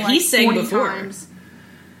sang like he sang 40 before. times.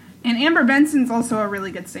 And Amber Benson's also a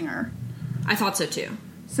really good singer. I thought so too.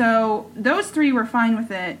 So those three were fine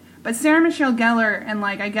with it, but Sarah Michelle Gellar and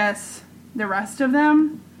like I guess the rest of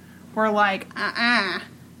them were like, oh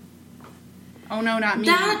no, not me.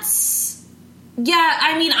 Yeah,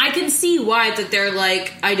 I mean, I can see why that they're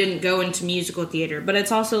like, I didn't go into musical theater, but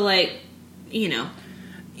it's also like, you know.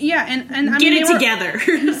 Yeah, and I get mean, it together.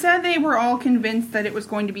 He said they were all convinced that it was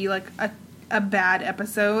going to be like a bad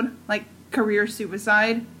episode, like career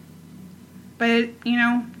suicide. But, you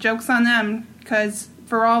know, joke's on them, because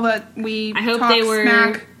for all that we talk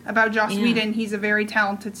smack about Joss Whedon, he's a very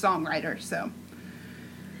talented songwriter, so.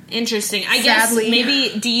 Interesting. I guess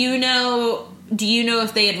maybe, do you know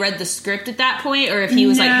if they had read the script at that point, or if he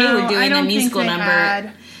was like, hey, we're doing a musical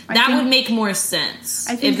number? That would make more sense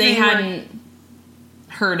if they hadn't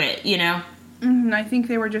heard it, you know? I think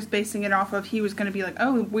they were just basing it off of he was going to be like,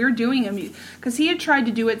 oh, we're doing a musical. Because he had tried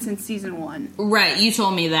to do it since season 1. Right, you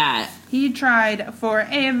told me that. He tried for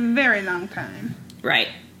a very long time. Right.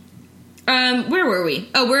 Where were we?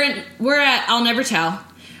 Oh, we're at I'll Never Tell.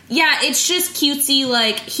 Yeah, it's just cutesy,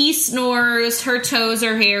 like, he snores, her toes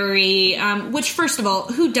are hairy, which, first of all,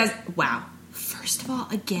 who does... Wow. First of all,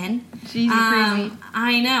 again? Jeez, crazy.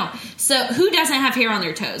 I know. So, who doesn't have hair on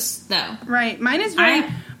their toes, though? Right. Mine is very...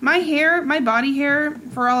 My body hair,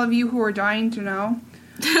 for all of you who are dying to know,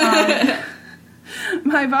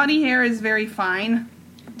 my body hair is very fine,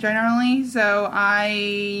 generally, so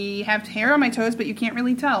I have hair on my toes, but you can't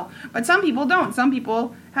really tell. But some people don't. Some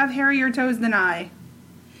people have hairier toes than I.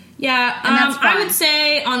 Yeah, I would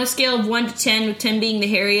say on a scale of 1 to 10, with 10 being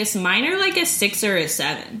the hairiest, mine are like a 6 or a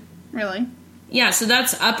 7. Really? Yeah, so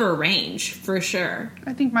that's upper range, for sure.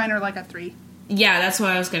 I think mine are like a 3. Yeah, that's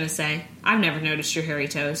what I was going to say. I've never noticed your hairy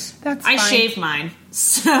toes. That's fine. I shave mine,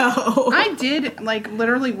 so... I did, like,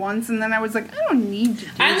 literally once, and then I was like, I don't need to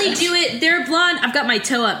do I only do it... They're blonde. I've got my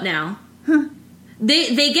toe up now.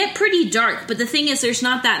 They get pretty dark, but the thing is, there's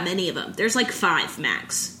not that many of them. There's like 5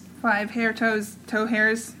 max. 5 toe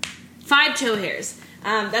hairs? 5 toe hairs.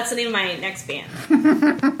 That's the name of my next band.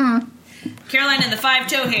 Caroline and the 5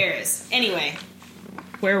 toe hairs. Anyway...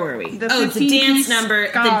 Where were we? The dance number.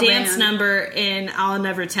 The dance band. number in I'll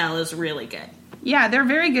Never Tell is really good. Yeah, they're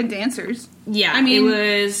very good dancers. Yeah, I mean, it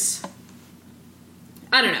was...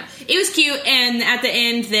 I don't know. It was cute, and at the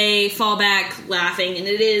end, they fall back laughing, and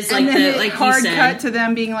it is like like hard you said. Cut to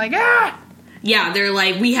them being like, ah! Yeah, they're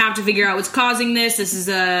like, we have to figure out what's causing this. This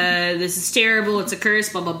is terrible. It's a curse.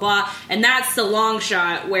 Blah blah blah. And that's the long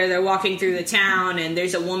shot where they're walking through the town, and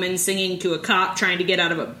there's a woman singing to a cop trying to get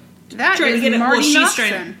out of a. That is Marty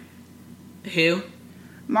Noxon. Who?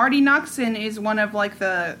 Marty Noxon is one of like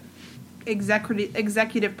the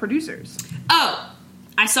executive producers. Oh,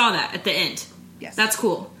 I saw that at the end. Yes, that's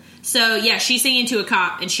cool. So yeah, she's singing to a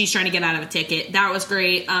cop and she's trying to get out of a ticket. That was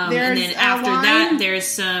great. And then after that,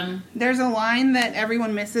 there's a line that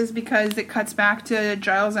everyone misses because it cuts back to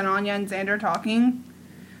Giles and Anya and Xander talking.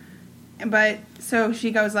 But so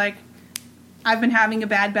she goes like, "I've been having a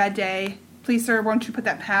bad day. Please, sir, won't you put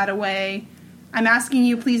that pad away? I'm asking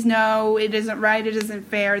you, please, no, it isn't right, it isn't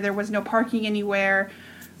fair, there was no parking anywhere."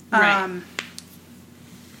 Right.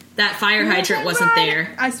 That fire hydrant wasn't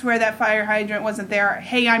there. I swear that fire hydrant wasn't there.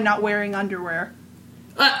 Hey, I'm not wearing underwear.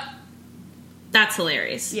 That's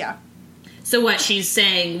hilarious. Yeah. So what, she's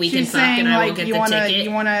saying we can fuck and I will get the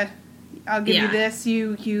ticket? I'll give you this,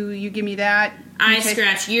 you give me that. I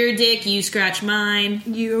scratch your dick, you scratch mine.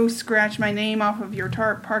 You scratch my name off of your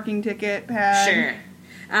parking ticket pad. Sure.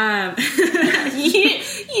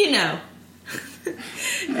 You know.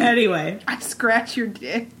 Anyway. I scratch your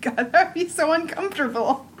dick. God, that'd be so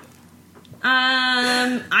uncomfortable.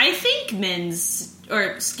 I think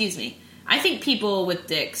I think people with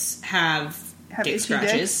dicks have dick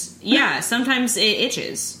scratches. Yeah, sometimes it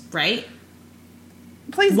itches, right?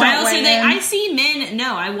 Please don't weigh in. I see men...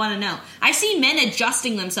 No, I want to know. I see men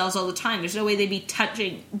adjusting themselves all the time. There's no way they'd be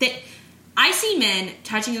touching... I see men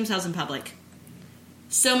touching themselves in public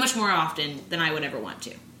so much more often than I would ever want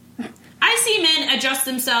to. I see men adjust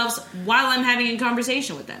themselves while I'm having a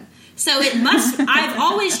conversation with them. So it must... I've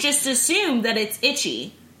always just assumed that it's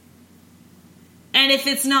itchy. And if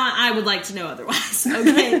it's not, I would like to know otherwise.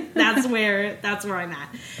 Okay? That's where I'm at.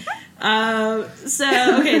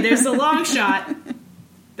 Okay, there's a long shot...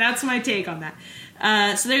 That's my take on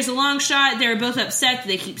that. So there's a long shot. They're both upset.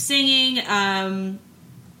 They keep singing.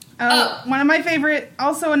 One of my favorite,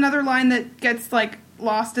 also another line that gets, like,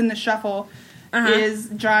 lost in the shuffle is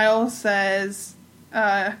Giles says,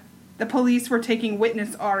 the police were taking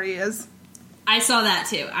witness arias. I saw that,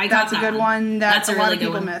 too. That's a good one that a lot of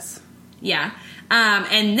people miss. Yeah.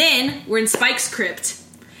 And then we're in Spike's crypt.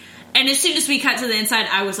 And as soon as we cut to the inside,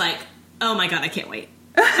 I was like, oh my god, I can't wait.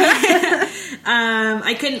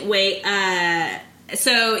 I couldn't wait.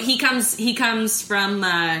 So he comes from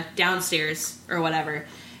downstairs or whatever,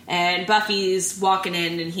 and Buffy's walking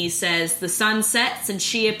in, and he says, "The sun sets and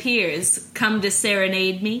she appears. Come to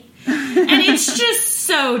serenade me." And it's just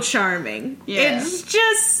so charming. Yeah. It's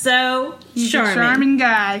just so He's charming. A charming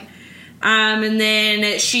guy. And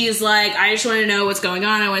then she's like, "I just want to know what's going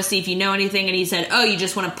on. I want to see if you know anything." And he said, "Oh, you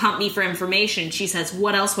just want to pump me for information." She says,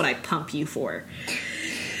 "What else would I pump you for?"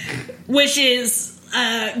 Which is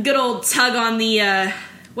a good old tug on the,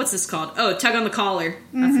 what's this called? Oh, tug on the collar.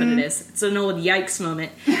 That's what it is. It's an old yikes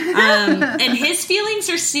moment. And his feelings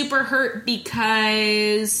are super hurt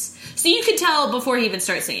because, so you could tell before he even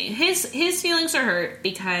starts singing, his feelings are hurt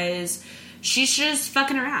because she's just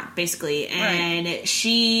fucking around, basically. And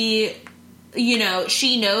she, you know,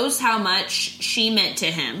 she knows how much she meant to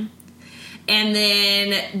him. And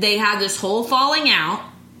then they had this whole falling out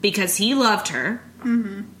because he loved her.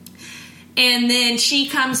 Mm-hmm. And then she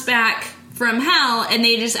comes back from hell, and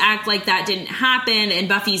they just act like that didn't happen, and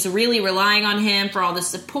Buffy's really relying on him for all the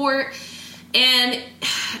support. And,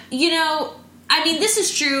 you know, I mean, this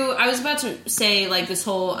is true. I was about to say, like, I was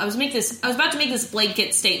about to make this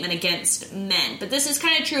blanket statement against men, but this is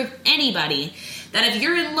kind of true of anybody, that if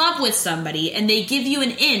you're in love with somebody and they give you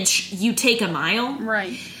an inch, you take a mile.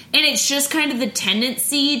 Right. And it's just kind of the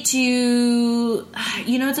tendency to,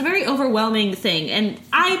 you know, it's a very overwhelming thing. And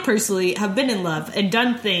I personally have been in love and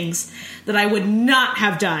done things that I would not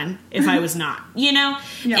have done if I was not, you know?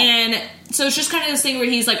 Yeah. And so it's just kind of this thing where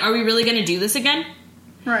he's like, are we really going to do this again?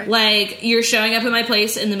 Right. Like, you're showing up at my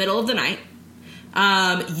place in the middle of the night.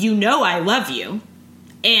 You know I love you.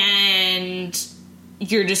 And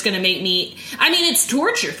you're just going to make me... I mean, it's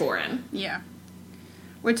torture for him. Yeah.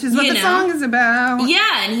 Which is what the song is about.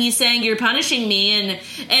 Yeah, and he's saying, you're punishing me,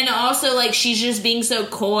 and also, like, she's just being so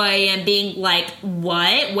coy and being like,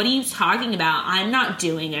 what? What are you talking about? I'm not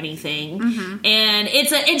doing anything. Mm-hmm.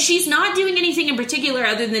 And she's not doing anything in particular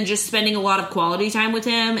other than just spending a lot of quality time with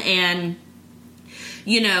him, and,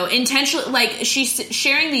 you know, intentionally, like, she's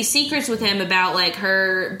sharing these secrets with him about, like,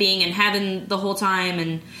 her being in heaven the whole time,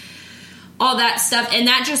 and all that stuff, and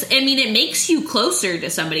that just, I mean, it makes you closer to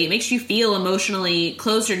somebody. It makes you feel emotionally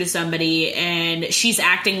closer to somebody, and she's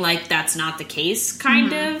acting like that's not the case,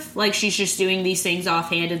 kind of. Like, she's just doing these things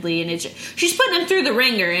offhandedly, and she's putting him through the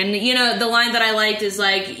ringer. And, you know, the line that I liked is,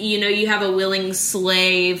 like, you know, you have a willing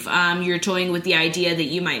slave, you're toying with the idea that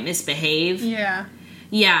you might misbehave. Yeah.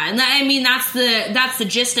 Yeah, and I mean, that's the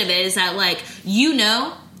gist of it, is that, like, you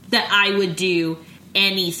know that I would do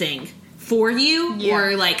anything for you,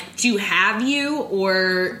 or like to have you,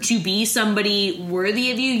 or to be somebody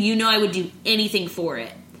worthy of you. You know I would do anything for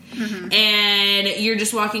it. Mm-hmm. And you're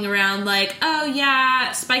just walking around like, oh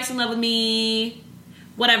yeah, Spike's in love with me,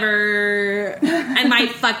 whatever. I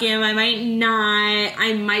might fuck him, I might not,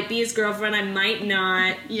 I might be his girlfriend, I might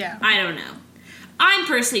not. Yeah, I don't know. I'm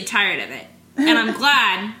personally tired of it, and I'm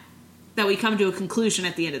glad that we come to a conclusion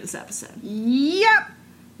at the end of this episode. Yep.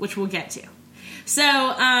 Which we'll get to. So,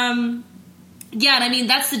 yeah, and I mean,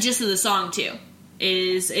 that's the gist of the song, too,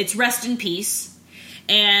 is it's rest in peace.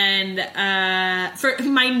 And for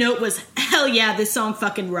my note was, hell yeah, this song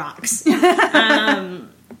fucking rocks. And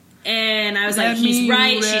I was like, he's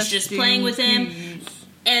right, she's just playing with him.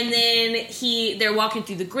 And then they're walking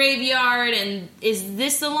through the graveyard, and is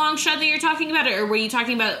this the long shot that you're talking about, or were you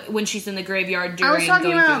talking about when she's in the graveyard during I was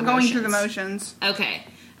talking about going through the motions. Okay.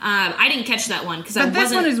 I didn't catch that one, because I wasn't... But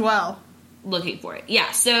this one as well. Looking for it.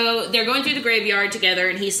 Yeah, so they're going through the graveyard together,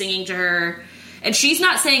 and he's singing to her, and she's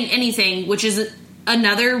not saying anything, which is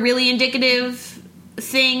another really indicative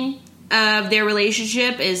thing of their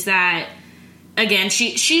relationship, is that, again,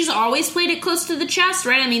 she's always played it close to the chest,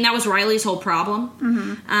 right? I mean, that was Riley's whole problem.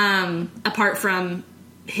 Mm-hmm. Apart from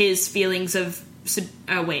his feelings of,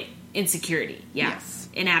 insecurity. Yeah. Yes.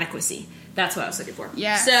 Inadequacy. That's what I was looking for.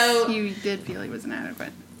 Yeah, so he did feel he was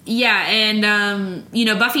inadequate. Yeah, and, you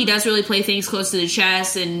know, Buffy does really play things close to the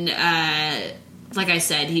chest, and, like I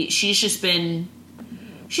said, she's been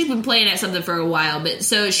playing at something for a while, but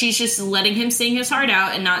so she's just letting him sing his heart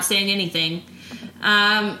out and not saying anything.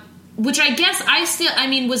 Which I guess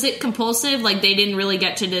was it compulsive? Like, they didn't really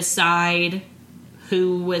get to decide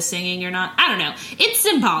who was singing or not. I don't know. It's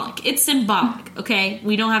symbolic. Okay,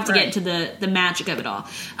 we don't have to get into the magic of it all.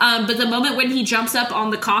 But the moment when he jumps up on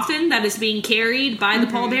the coffin that is being carried by the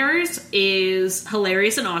pallbearers is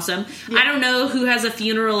hilarious and awesome. Yeah. I don't know who has a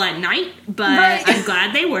funeral at night, but I'm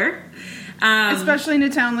glad they were. Especially in a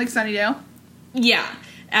town like Sunnydale. Yeah.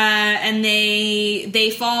 And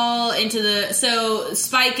they fall into so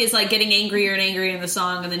Spike is like getting angrier and angrier in the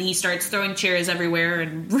song, and then he starts throwing chairs everywhere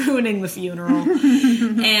and ruining the funeral.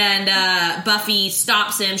 And Buffy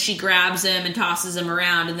stops him, she grabs him and tosses him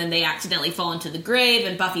around, and then they accidentally fall into the grave,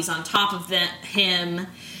 and Buffy's on top of him.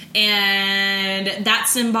 And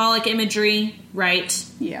that's symbolic imagery, right?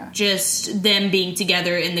 Yeah. Just them being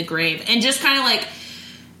together in the grave. And just kind of like,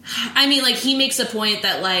 I mean, like, he makes a point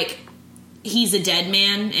that, like, he's a dead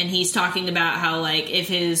man, and he's talking about how, like, if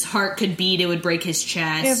his heart could beat, it would break his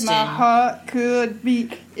chest. If my heart could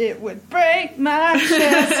beat, it would break my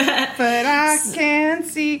chest. But I can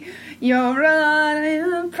see you're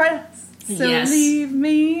unimpressed. So leave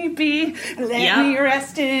me be. Let me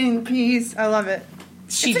rest in peace. I love it.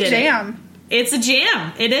 It's a jam. It's a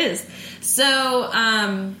jam. It is. So,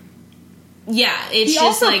 yeah, it's he just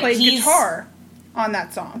also like played guitar on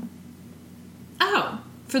that song. Oh.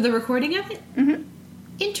 For the recording of it? Mm-hmm.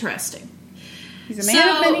 Interesting. He's a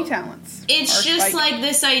man of many talents. It's just like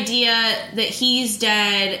this idea that he's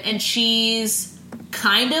dead and she's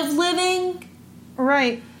kind of living.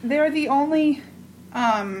 Right. They're the only...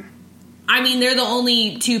 I mean, they're the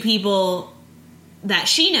only two people that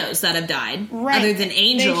she knows that have died. Right. Other than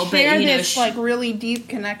Angel. They share this, like, really deep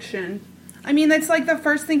connection. I mean, that's, like, the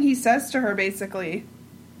first thing he says to her, basically.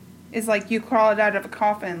 Is, like, you crawled out of a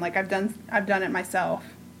coffin. Like, I've done it myself.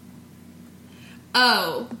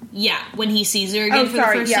 Oh, yeah, when he sees her again for the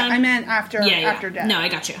first time? I meant after death. No, I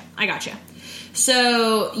gotcha.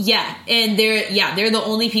 So, yeah, and they're the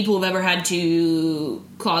only people who've ever had to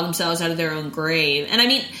claw themselves out of their own grave. And I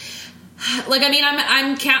mean, like,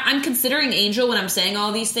 I'm considering Angel when I'm saying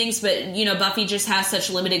all these things, but, you know, Buffy just has such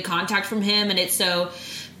limited contact from him, and it's so...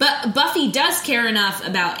 But Buffy does care enough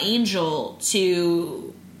about Angel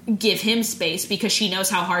to give him space because she knows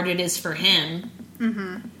how hard it is for him.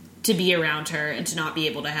 Mm-hmm. To be around her and to not be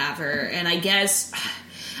able to have her. And I guess,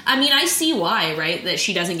 I mean, I see why, right? That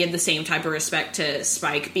she doesn't give the same type of respect to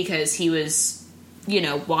Spike because he was, you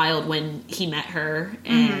know, wild when he met her.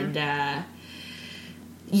 And,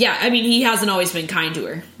 yeah, I mean, he hasn't always been kind to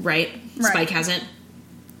her, right? Spike hasn't.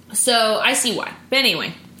 So I see why. But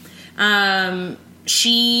anyway,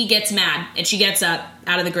 she gets mad and she gets up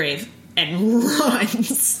out of the grave and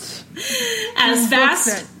runs as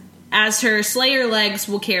fast as her Slayer legs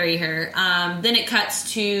will carry her. Then it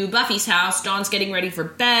cuts to Buffy's house. Dawn's getting ready for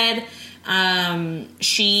bed.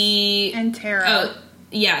 She... And Tara. Oh,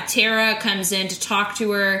 yeah. Tara comes in to talk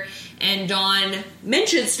to her, and Dawn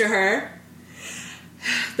mentions to her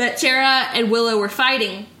that Tara and Willow were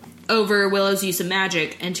fighting over Willow's use of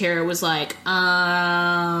magic, and Tara was like,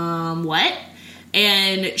 what?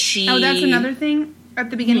 And she... Oh, that's another thing.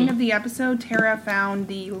 At the beginning of the episode, Tara found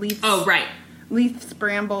the Leaf's... Oh, right. Leaf's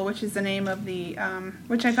Bramble, which is the name of the,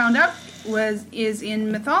 which I found out is in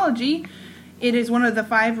mythology. It is one of the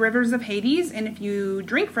 5 rivers of Hades, and if you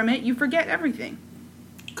drink from it, you forget everything.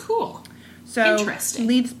 Cool. So, interesting.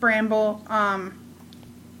 Leaf's Bramble,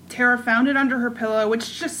 Tara found it under her pillow, which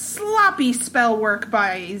is just sloppy spell work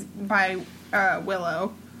by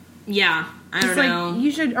Willow. Yeah, I don't know. Like,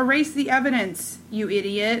 you should erase the evidence, you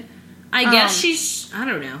idiot. I guess I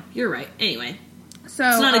don't know. You're right. Anyway. So,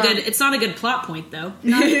 it's not a good plot point, though.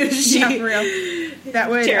 Yeah, for real. That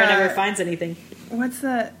would... Tara never finds anything. What's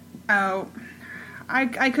the... Oh...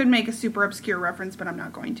 I could make a super obscure reference, but I'm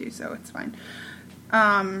not going to, so it's fine.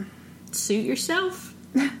 Suit yourself.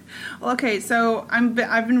 Well, okay, so I've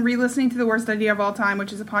been re-listening to The Worst Idea of All Time,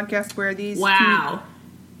 which is a podcast where these... Wow.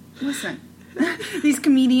 Listen. These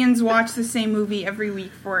comedians watch the same movie every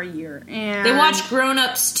week for a year, and they watch Grown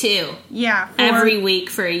Ups too. Yeah, every week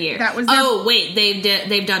for a year. That was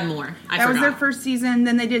they've done more. That was their first season.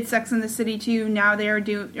 Then they did Sex and the City 2. Now they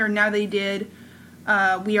did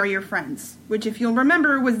We Are Your Friends, which, if you'll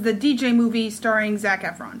remember, was the DJ movie starring Zac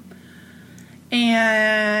Efron.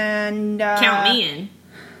 And count me in.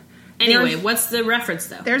 Anyway, what's the reference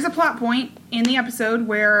though? There's a plot point in the episode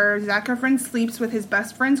where Zac Efron sleeps with his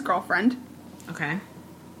best friend's girlfriend. Okay.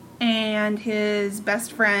 And his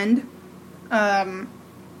best friend,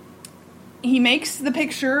 he makes the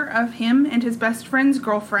picture of him and his best friend's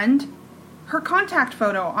girlfriend her contact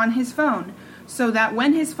photo on his phone, so that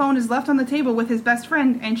when his phone is left on the table with his best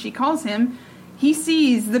friend and she calls him, he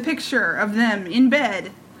sees the picture of them in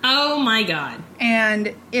bed. Oh my god.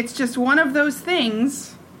 And it's just one of those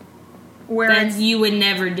things where that you would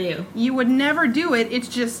never do. You would never do it. It's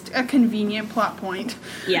just a convenient plot point.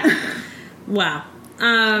 Yeah. Wow.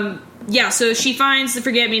 Yeah, so she finds the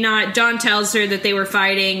Forget-Me-Not. Dawn tells her that they were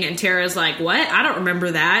fighting, and Tara's like, what? I don't remember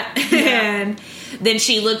that. Yeah. And then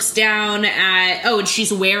she looks down at... Oh, and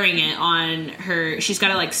she's wearing it on her... She's got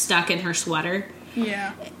it, like, stuck in her sweater.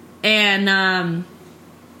 Yeah. And,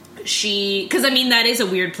 she... Because, I mean, that is a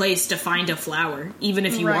weird place to find a flower, even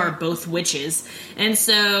if you are both witches. And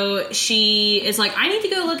so she is like, I need to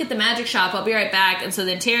go look at the magic shop. I'll be right back. And so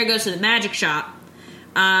then Tara goes to the magic shop.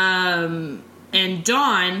 And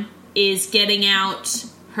Dawn is getting out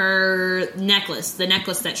her necklace, the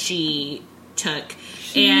necklace that she took.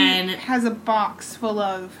 She has a box full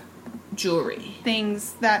of jewelry.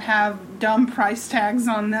 Things that have dumb price tags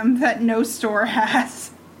on them that no store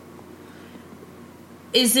has.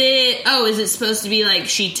 Is it supposed to be like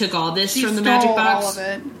she took all this from the magic box? All of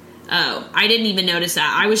it. Oh, I didn't even notice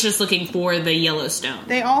that. I was just looking for the yellow stone.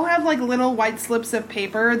 They all have, like, little white slips of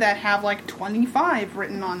paper that have, like, 25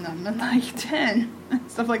 written on them, and, like, 10, and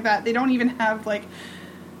stuff like that. They don't even have, like,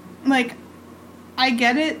 I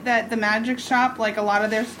get it that the magic shop, like, a lot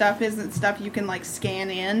of their stuff isn't stuff you can, like, scan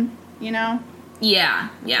in, you know? Yeah.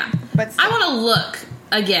 But I want to look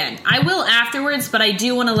again. I will afterwards, but I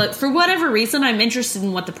do want to look. For whatever reason, I'm interested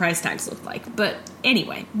in what the price tags look like. But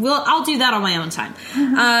anyway, I'll do that on my own time.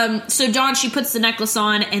 So Dawn, she puts the necklace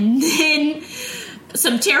on, and then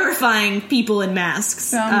some terrifying people in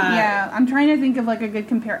masks. Yeah, I'm trying to think of, like, a good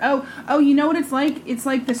compare. Oh, you know what it's like? It's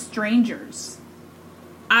like The Strangers.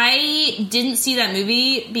 I didn't see that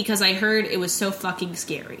movie because I heard it was so fucking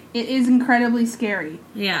scary. It is incredibly scary.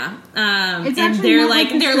 Yeah. It's and they're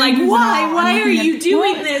like, why are you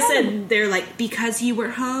doing this? And they're like, because you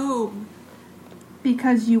were home.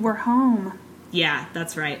 Because you were home. Yeah,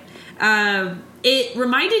 that's right. It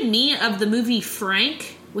reminded me of the movie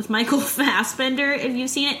Frank with Michael Fassbender. Have you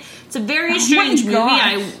seen it? It's a very strange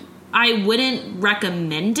movie. I wouldn't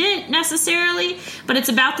recommend it necessarily, but it's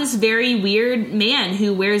about this very weird man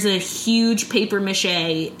who wears a huge paper mache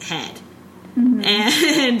head. Mm-hmm.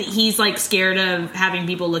 And he's, like, scared of having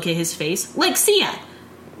people look at his face. Like Sia.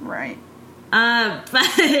 Right. But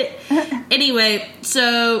anyway,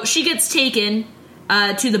 so she gets taken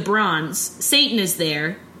to the Bronze. Satan is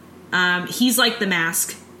there. He's like the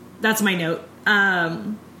mask. That's my note.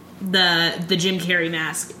 The Jim Carrey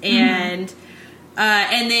mask. And...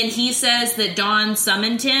 and then he says that Dawn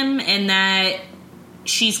summoned him and that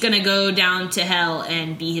she's going to go down to hell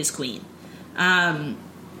and be his queen. And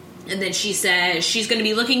then she says, she's going to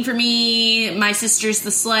be looking for me. My sister's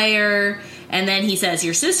the Slayer. And then he says,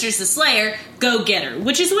 your sister's the Slayer. Go get her.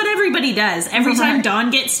 Which is what everybody does. Every time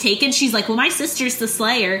Dawn gets taken, she's like, well, my sister's the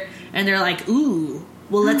Slayer. And they're like, ooh.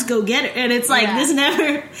 Well, let's go get it. And it's like, this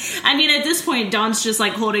never... I mean, at this point, Dawn's just,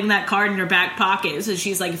 like, holding that card in her back pocket. So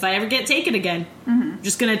she's like, if I ever get taken again, I'm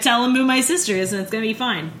just going to tell him who my sister is, and it's going to be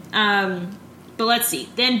fine. But let's see.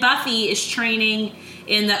 Then Buffy is training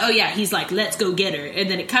in the... Oh, yeah, he's like, let's go get her.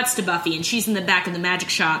 And then it cuts to Buffy, and she's in the back of the magic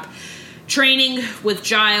shop training with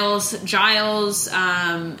Giles. Giles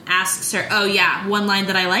asks her... Oh, yeah, one line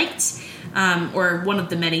that I liked, or one of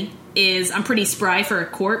the many... is I'm pretty spry for a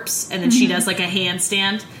corpse, and then she does like a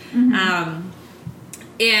handstand.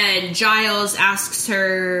 And Giles asks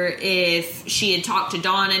her if she had talked to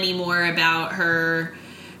Dawn anymore about her,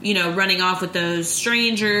 you know, running off with those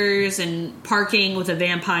strangers and parking with a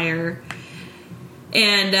vampire.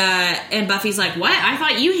 And Buffy's like, what? I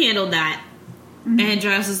thought you handled that. And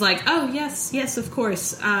Giles is like, oh, yes, of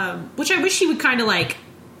course. Which I wish he would kind of like,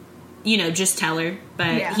 you know, just tell her,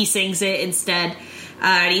 but he sings it instead.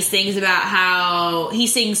 And he sings about how he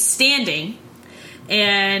sings standing,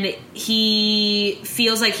 and he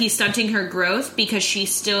feels like he's stunting her growth because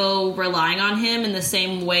she's still relying on him in the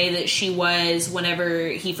same way that she was whenever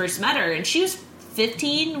he first met her. And she was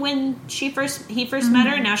 15 when he first met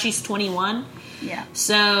her, and now she's 21. Yeah.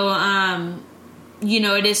 So, you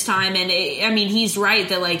know, it is time, and I mean, he's right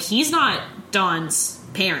that, like, he's not Dawn's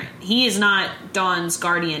parent. He is not Dawn's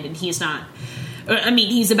guardian, and he's not... I mean,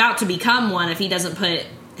 he's about to become one if he doesn't put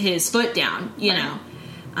his foot down, you know.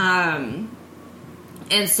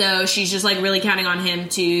 And so she's just, like, really counting on him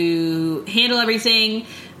to handle everything.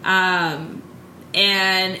 And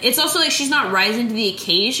it's also, like, she's not rising to the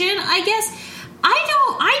occasion, I guess.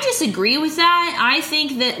 I disagree with that. I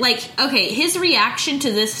think that, like, okay, his reaction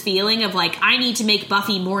to this feeling of, like, I need to make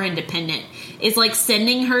Buffy more independent is, like,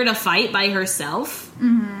 sending her to fight by herself.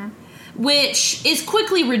 Mm-hmm. Which is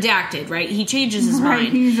quickly redacted, right? He changes his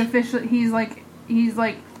mind. He's just kidding.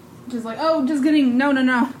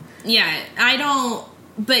 No. Yeah, I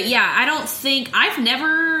don't think, I've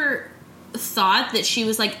never thought that she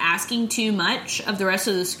was, like, asking too much of the rest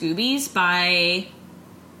of the Scoobies by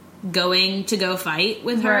going to go fight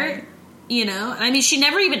with her. Right. You know? I mean, she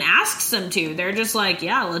never even asks them to. They're just like,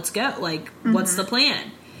 yeah, let's go. Like, what's the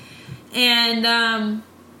plan? And,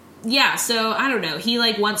 yeah, so, I don't know. He,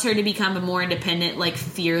 like, wants her to become a more independent, like,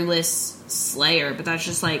 fearless slayer. But that's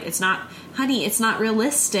just, like, it's not... Honey, it's not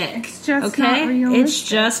realistic. It's just not realistic. It's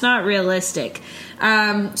just not realistic.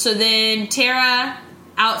 So then Tara,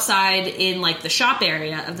 outside in, like, the shop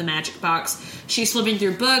area of the magic box, she's flipping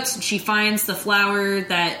through books, and she finds the flower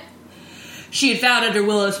that she had found under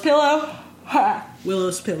Willow's pillow.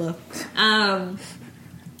 Willow's pillow. And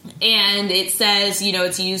it says, you know,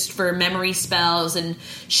 it's used for memory spells, and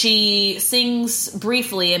she sings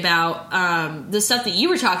briefly about the stuff that you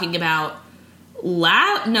were talking about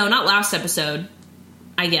not last episode,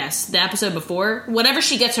 I guess. The episode before. Whenever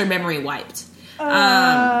she gets her memory wiped.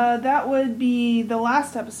 That would be the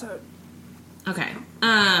last episode. Okay.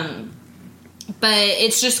 But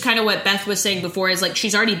it's just kind of what Beth was saying before, is like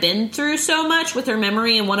she's already been through so much with her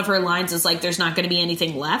memory, and one of her lines is like, there's not going to be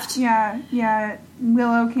anything left. Yeah.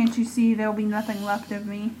 Willow, can't you see there'll be nothing left of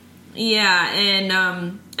me? Yeah, and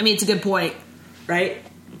I mean, it's a good point, right?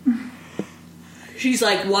 She's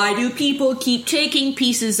like, why do people keep taking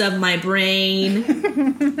pieces of my brain?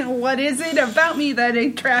 What is it about me that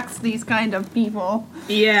attracts these kind of people?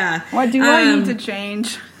 Yeah. What do I need to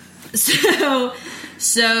change?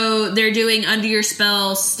 So they're doing Under Your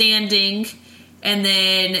Spell standing, and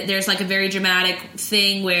then there's like a very dramatic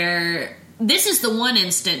thing where this is the one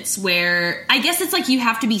instance where I guess it's like you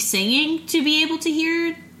have to be singing to be able to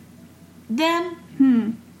hear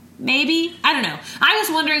them. Maybe. I don't know. I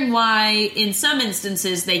was wondering why in some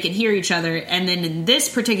instances they can hear each other, and then in this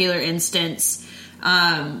particular instance,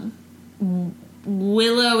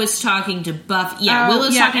 Willow is talking to Buffy. Yeah,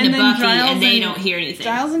 Willow's talking to Buffy, and they don't hear anything.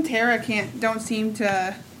 Giles and Tara don't seem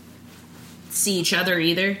to see each other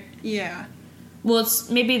either. Yeah. Well,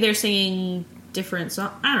 maybe they're singing different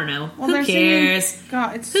songs. I don't know. Well, Who cares?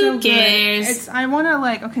 God, it's Who so cares? good. I want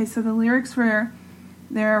to okay, so the lyrics for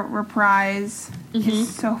their reprise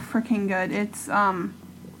is so freaking good. It's I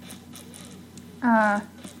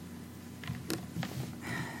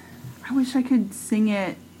wish I could sing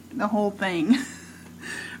it the whole thing.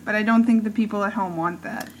 But I don't think the people at home want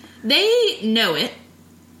that. They know it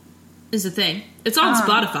is the thing. It's on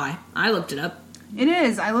Spotify. I looked it up. It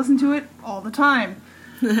is. I listen to it all the time.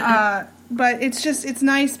 But it's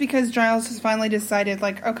nice because Giles has finally decided,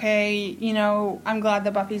 like, okay, you know, I'm glad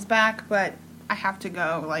that Buffy's back, but I have to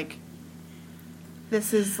go. Like,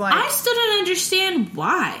 this is like... I still don't understand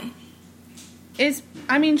why.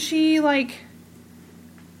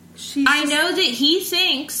 I know that he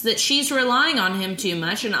thinks that she's relying on him too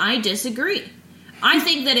much, and I disagree. I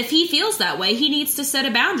think that if he feels that way, he needs to set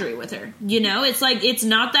a boundary with her. You know, it's like, it's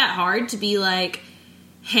not that hard to be like,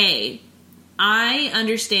 hey, I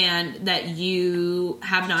understand that you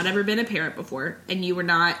have not ever been a parent before, and you were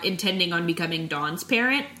not intending on becoming Dawn's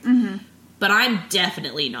parent, but I'm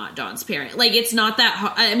definitely not Dawn's parent. Like, it's not that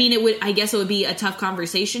hard. I mean, I guess it would be a tough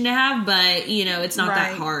conversation to have, but, you know, it's not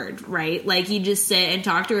that hard, right? Like, you just sit and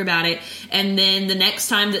talk to her about it, and then the next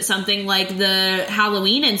time that something like the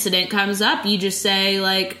Halloween incident comes up, you just say,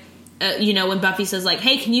 like, you know, when Buffy says, like,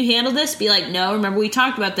 hey, can you handle this? Be like, no, remember we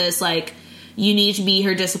talked about this, like, you need to be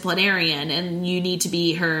her disciplinarian, and you need to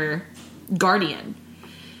be her guardian.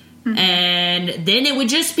 And then it would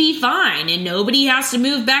just be fine, and nobody has to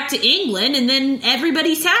move back to England, and then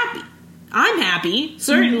everybody's happy. I'm happy,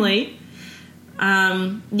 certainly.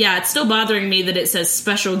 Yeah, it's still bothering me that it says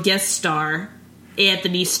special guest star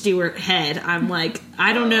Anthony Stewart Head. I'm like,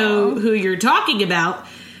 I don't know who you're talking about,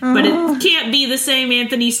 but it can't be the same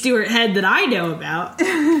Anthony Stewart Head that I know about.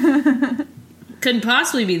 Couldn't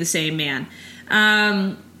possibly be the same man.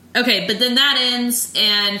 Okay, but then that ends,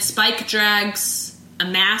 and Spike drags a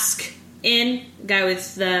mask in, guy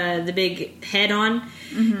with the big head on,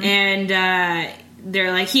 and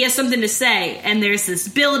they're like, he has something to say, and there's this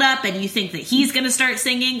build up, and you think that he's gonna start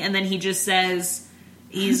singing, and then he just says,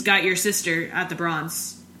 he's got your sister at the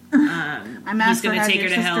Bronze. I'm asked to have your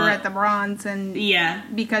sister at the Bronze, and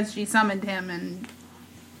because she summoned him, and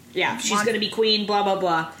she's gonna be queen, blah blah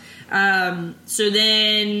blah. So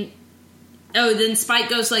then Spike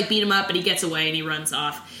goes to, like, beat him up, and he gets away, and he runs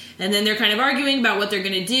off. And then they're kind of arguing about what they're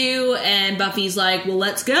going to do, and Buffy's like, well,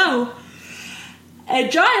 let's go.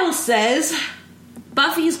 And Giles says,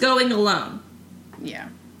 Buffy's going alone. Yeah.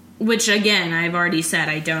 Which, again, I've already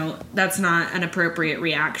said that's not an appropriate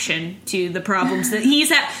reaction to the problems that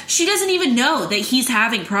he's she doesn't even know that he's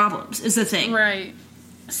having problems, is the thing. Right.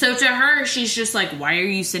 So to her, she's just like, why are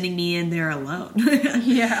you sending me in there alone?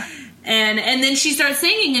 Yeah. And then she starts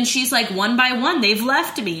singing, and she's like, one by one, they've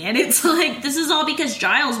left me. And it's like, this is all because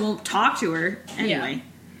Giles won't talk to her. Anyway.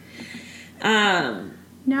 Yeah.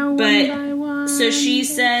 Now one by one. So she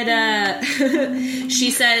said,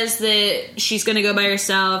 she says that she's going to go by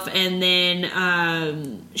herself, and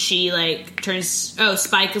then she, like,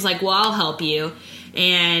 Spike is like, well, I'll help you.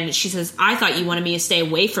 And she says, I thought you wanted me to stay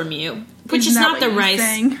away from you. Which is not the right...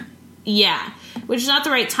 Yeah. Which is not the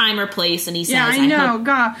right time or place, and he says... Yeah, I know,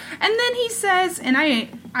 God. And then he says, and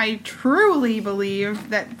I truly believe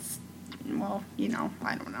that's... Well, you know,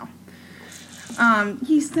 I don't know.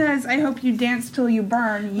 He says, I hope you dance till you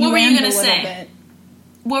burn. What were you going to say?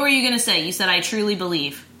 What were you going to say? You said, I truly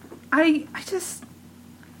believe. I just...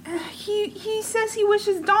 He says he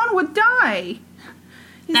wishes Dawn would die.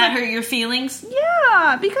 That hurt your feelings?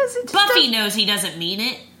 Yeah, because it just Buffy knows he doesn't mean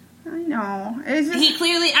it. I know. He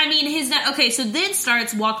clearly, I mean, okay, so then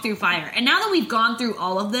starts Walk Through Fire. And now that we've gone through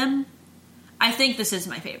all of them, I think this is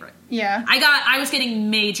my favorite. Yeah. I was getting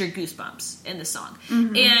major goosebumps in the song.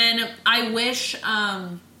 Mm-hmm. And I wish,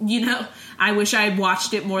 I wish I had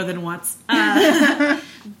watched it more than once. But,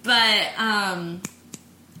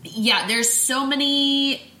 yeah, there's so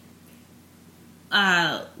many,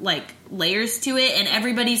 layers to it, and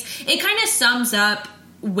it kind of sums up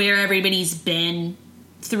where everybody's been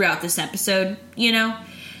throughout this episode, you know?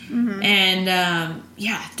 Mm-hmm. And,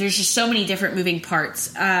 there's just so many different moving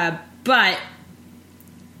parts. But,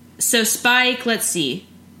 so Spike, let's see.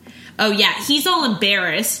 Oh, yeah, he's all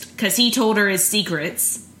embarrassed because he told her his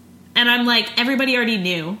secrets. And I'm like, everybody already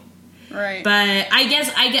knew. Right. But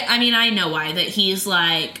I know why. That he's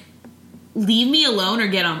like, leave me alone or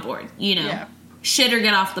get on board, you know? Yeah. Shit or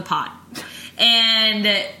get off the pot. And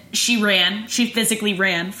she physically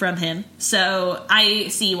ran from him. So I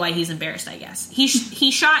see why he's embarrassed, I guess. He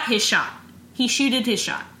shot his shot. He shooted his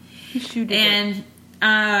shot. And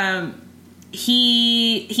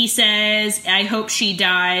he says, I hope she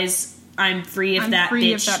dies. I'm free if that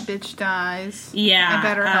bitch dies. Yeah. I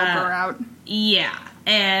better help her out. Yeah.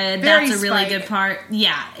 And Very that's a really Spike. good part.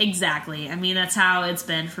 Yeah, exactly. I mean, that's how it's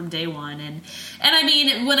been from day one. And I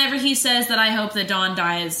mean, whenever he says that I hope that Dawn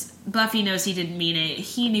dies, Buffy knows he didn't mean it.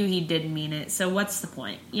 He knew he didn't mean it. So what's the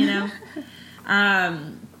point, you know?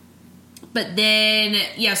 But then,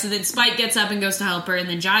 so then Spike gets up and goes to help her, and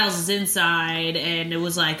then Giles is inside, and it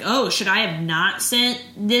was like, oh, should I have not sent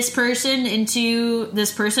this person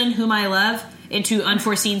whom I love into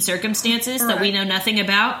unforeseen circumstances that we know nothing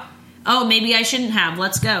about? Oh, maybe I shouldn't have.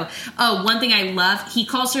 Let's go. Oh, one thing I love, he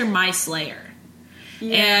calls her my Slayer.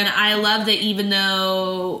 Yeah. And I love that even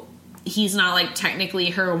though he's not, like, technically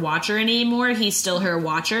her watcher anymore, he's still her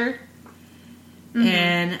watcher. Mm-hmm.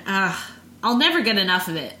 And, I'll never get enough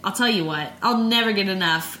of it. I'll tell you what. I'll never get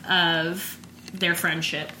enough of their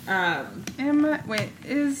friendship.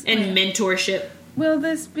 Mentorship. Will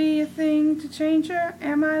this be a thing to change her?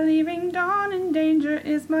 Am I leaving Dawn in danger?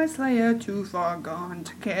 Is my Slayer too far gone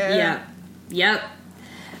to care? Yep.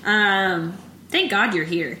 Thank God you're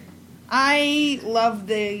here. I love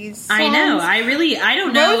these songs. I know. I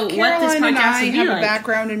don't know Both what this Caroline and podcast I would be have like. a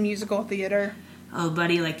background in musical theater. Oh,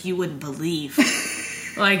 buddy, like you wouldn't believe.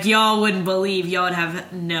 Like y'all wouldn't believe. Y'all would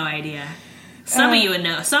have no idea. Some of you would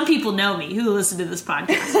know. Some people know me who listen to this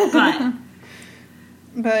podcast,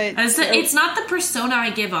 but it's not the persona I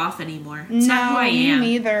give off anymore. It's not who I am.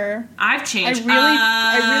 Me neither. I've changed.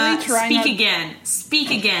 I really try.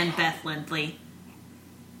 Speak again, Beth Lindley.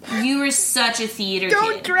 You were such a theater kid.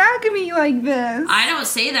 Don't drag me like this. I don't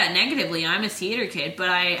say that negatively. I'm a theater kid, but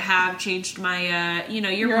I have changed my.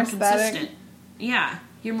 You're more aesthetic. Consistent. Yeah,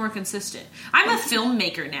 you're more consistent. I'm a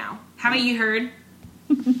filmmaker now. Haven't you heard?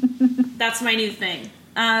 That's my new thing.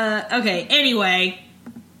 Okay. Anyway.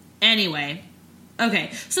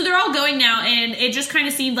 Okay, so they're all going now, and it just kind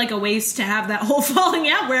of seemed like a waste to have that whole falling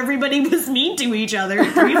out where everybody was mean to each other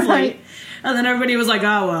briefly. Right. And then everybody was like,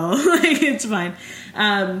 oh, well, like, it's fine.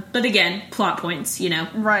 But again, plot points, you know.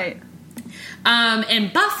 Right.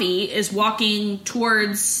 And Buffy is walking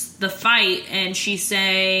towards the fight, and she's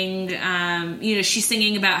saying, she's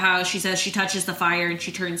singing about how she says she touches the fire and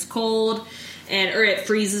she turns cold, or it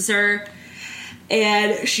freezes her.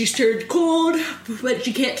 And she's turned cold, but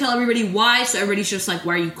she can't tell everybody why, so everybody's just like,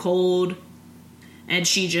 why are you cold? And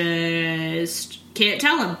she just can't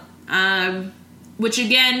tell him. Which,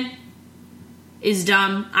 again, is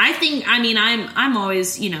dumb. I'm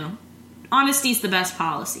always, honesty's the best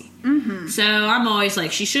policy. Mm-hmm. So I'm always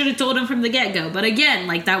like, she should have told him from the get-go. But again,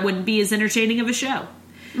 like, that wouldn't be as entertaining of a show.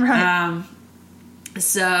 Right.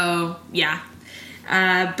 So, yeah.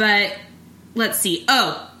 But... let's see.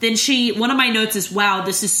 Oh, then one of my notes is, wow,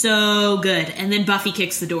 this is so good. And then Buffy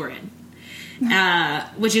kicks the door in.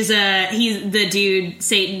 which is he's the dude,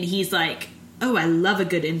 Satan, he's like, oh, I love a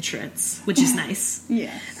good entrance, which is nice.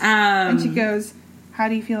 Yes. And she goes, how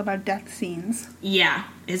do you feel about death scenes? Yeah,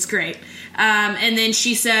 it's great. And then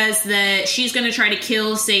she says that she's going to try to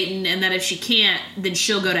kill Satan, and that if she can't, then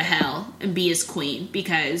she'll go to hell and be his queen,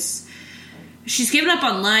 because she's given up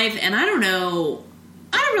on life, and I don't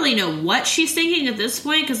really know what she's thinking at this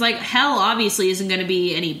point, because, like, hell obviously isn't going to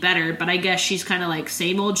be any better, but I guess she's kind of like,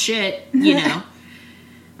 same old shit, you know?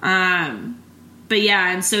 But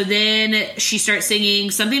yeah, and so then she starts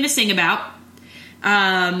singing Something to Sing About.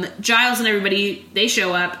 Giles and everybody, they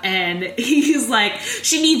show up, and he's like,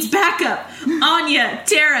 she needs backup. Anya,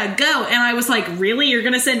 Tara, go. And I was like, really? You're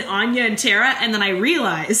going to send Anya and Tara? And then I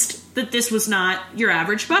realized that this was not your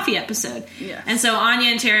average Buffy episode. Yes. And so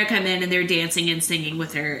Anya and Tara come in, and they're dancing and singing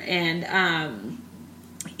with her. And,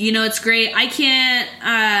 you know, it's great. I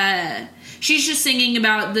can't, she's just singing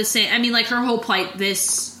about the same, I mean, like, her whole plight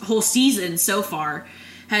this whole season so far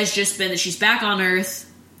has just been that she's back on Earth.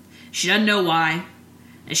 She doesn't know why,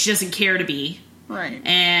 and she doesn't care to be. Right.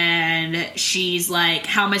 And she's like,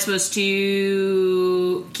 how am I supposed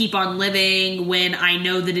to keep on living when I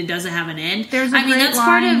know that it doesn't have an end? There's a great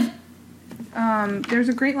line. There's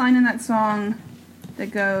a great line in that song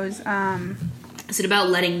that goes, is it about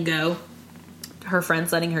letting go? Her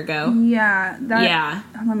friends letting her go? Yeah. Yeah.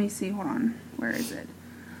 Let me see. Hold on. Where is it?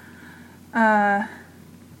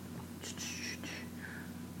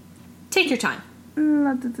 Take your time.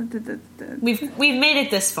 We've made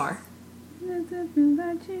it this far.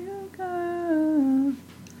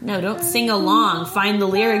 No, don't sing along. Find the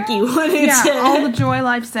lyric you wanted to. All the joy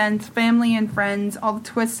life sends, family and friends, all the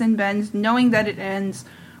twists and bends, knowing that it ends.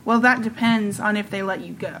 Well, that depends on if they let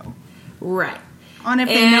you go. Right. On if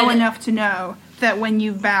they know enough to know that when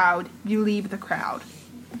you've bowed, you leave the crowd.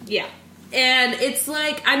 Yeah. And it's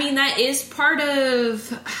like, I mean, that is part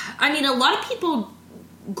of, I mean, a lot of people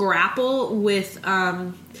grapple with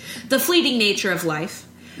the fleeting nature of life.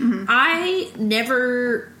 Mm-hmm. I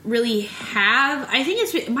never really have. I think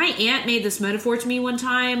it's my aunt made this metaphor to me one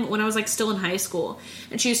time when I was like still in high school,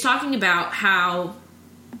 and she was talking about how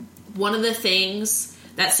one of the things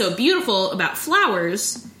that's so beautiful about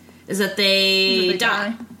flowers is that they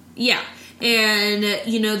die. Yeah. And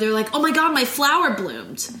you know, they're like, oh my god, my flower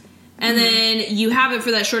bloomed. And then you have it for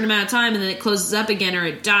that short amount of time, and then it closes up again, or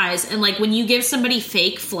it dies. And like when you give somebody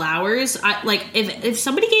fake flowers, if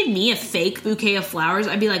somebody gave me a fake bouquet of flowers,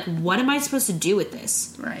 I'd be like, what am I supposed to do with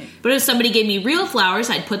this? Right. But if somebody gave me real flowers,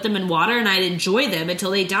 I'd put them in water and I'd enjoy them until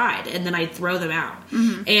they died, and then I'd throw them out.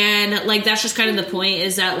 Mm-hmm. And like that's just kind of the point,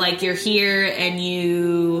 is that like you're here and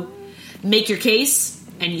you make your case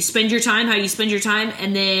and you spend your time how you spend your time,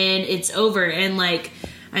 and then it's over. And like,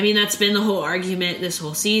 I mean, that's been the whole argument this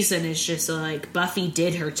whole season, is just like Buffy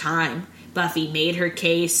did her time. Buffy made her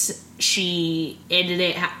case. She ended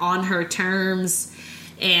it on her terms.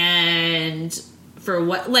 And for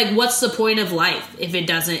what, like, what's the point of life if you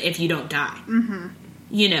don't die? Mm-hmm.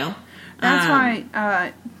 You know? That's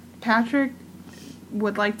why Patrick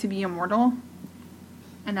would like to be immortal,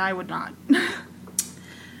 and I would not. If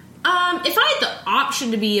I had the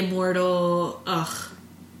option to be immortal,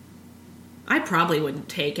 I probably wouldn't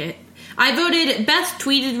take it. I voted, Beth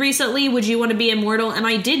tweeted recently, would you want to be immortal? And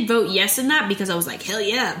I did vote yes in that, because I was like, hell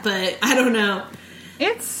yeah, but I don't know.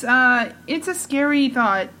 It's a scary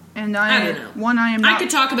thought, and I don't know. I am not. I could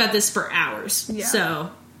talk about this for hours, yeah.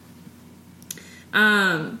 So.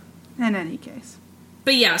 In any case.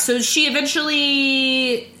 But yeah, so she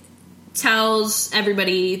eventually tells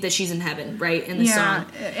everybody that she's in heaven, right, in the song.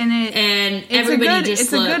 And everybody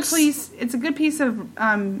just looks. It's a good piece of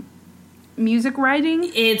music writing.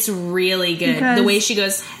 It's really good. The way she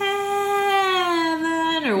goes,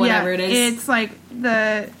 heaven, or whatever it is. It's like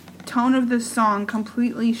the tone of the song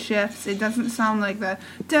completely shifts. It doesn't sound like the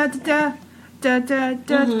da da da da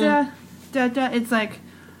da da da da. It's like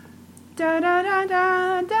da da da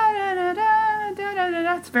da da da da da da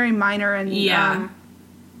da. It's very minor and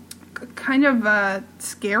kind of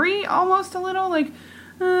scary, almost a little. Like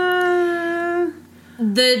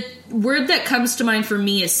the word that comes to mind for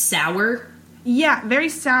me is sour. Yeah, very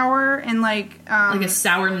sour and like a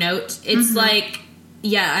sour note. It's like,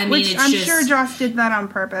 yeah, I mean, which it's I'm sure Joss did that on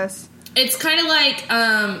purpose. It's kind of like,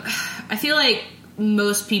 I feel like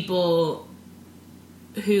most people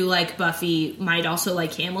who like Buffy might also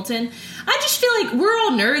like Hamilton. I just feel like we're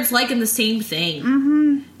all nerds liking the same thing.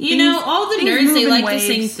 Mm-hmm. You know, all the nerds, they like the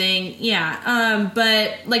same thing. Yeah.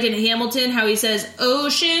 But like in Hamilton, how he says,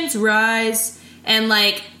 oceans rise, and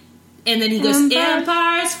like And then he goes,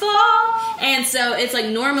 empires fall. And so it's like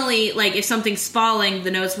normally, like if something's falling, the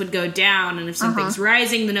notes would go down. And if something's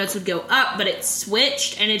rising, the notes would go up. But it's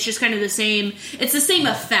switched. And it's just kind of the same. It's the same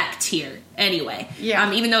effect here anyway.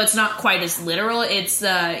 Yeah. Even though it's not quite as literal. It's,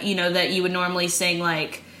 that you would normally sing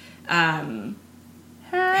like heaven,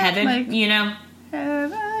 like,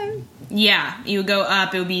 Heaven. Yeah. You would go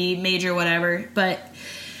up. It would be major, whatever. But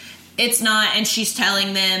it's not. And she's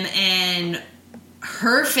telling them, and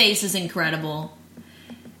her face is incredible.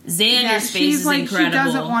 Xander's face is incredible. She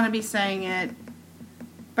doesn't want to be saying it,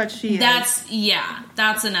 but she is.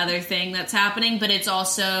 That's another thing that's happening, but it's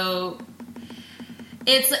also...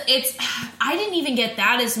 It's I didn't even get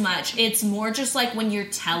that as much. It's more just like when you're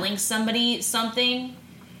telling somebody something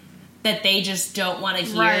that they just don't want to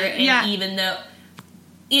hear, and even though...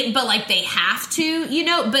 but like they have to,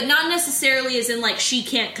 but not necessarily as in like she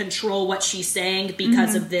can't control what she's saying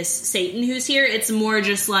because of this Satan who's here. It's more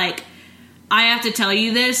just like, I have to tell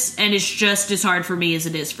you this, and it's just as hard for me as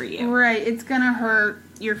it is for you. Right, it's gonna hurt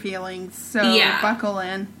your feelings, so buckle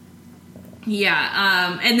in.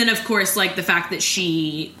 Yeah, and then of course, like the fact that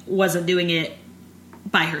she wasn't doing it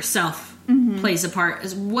by herself plays a part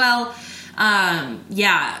as well.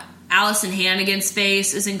 Allison Hannigan's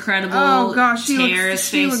face is incredible. Oh gosh, Tara's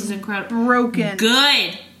face is incredible. Broken.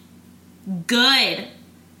 Good.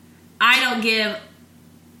 I don't give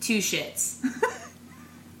two shits.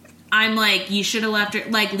 I'm like, you should have left her.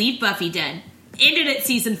 Like, leave Buffy dead. Ended at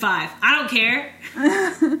season 5. I don't care.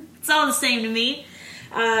 It's all the same to me.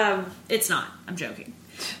 It's not. I'm joking.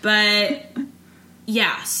 But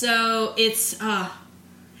yeah, so it's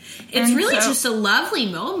really just a lovely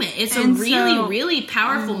moment. It's a really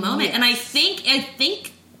powerful moment. And I think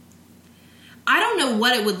I don't know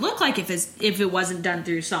what it would look like if it wasn't done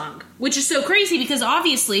through song, which is so crazy because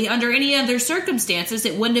obviously under any other circumstances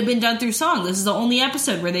it wouldn't have been done through song. This is the only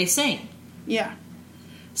episode where they sing. Yeah.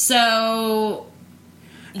 So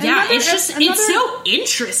it's so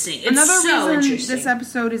interesting. It's so interesting. This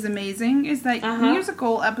episode is amazing is that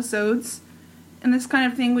musical episodes and this kind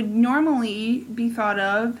of thing would normally be thought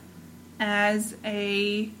of as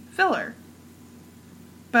a filler.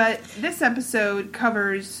 But this episode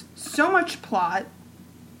covers so much plot.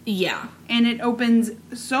 Yeah. And it opens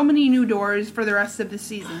so many new doors for the rest of the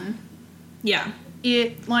season. Yeah.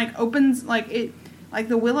 It, opens, the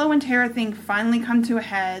Willow and Tara thing finally come to a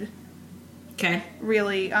head. Okay.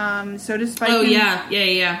 Really. So does Spike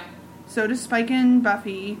Yeah. So does Spike and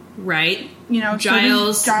Buffy. Right.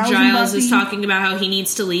 Giles is talking about how he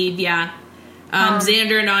needs to leave, yeah.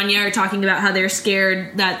 Xander and Anya are talking about how they're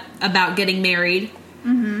scared about getting married.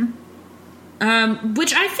 Mm-hmm.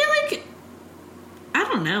 Which I feel like, I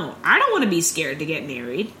don't know. I don't want to be scared to get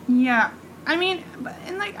married. Yeah. I mean,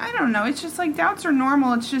 I don't know. It's just doubts are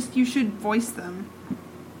normal. It's just you should voice them.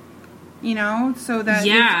 So that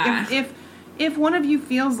if one of you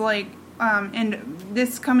feels like, and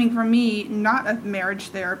this coming from me, not a marriage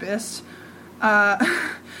therapist, but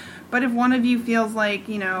if one of you feels like,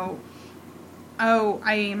 oh,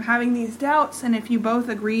 I am having these doubts, and if you both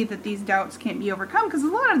agree that these doubts can't be overcome, because a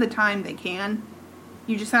lot of the time they can,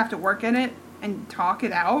 you just have to work at it and talk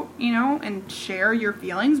it out, and share your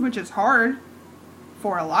feelings, which is hard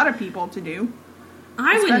for a lot of people to do.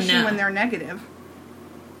 Especially when they're negative.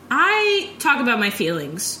 I talk about my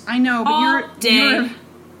feelings. I know, but all day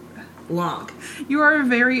long. You are a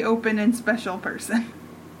very open and special person.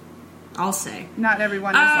 I'll say. Not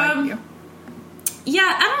everyone is like you. Yeah,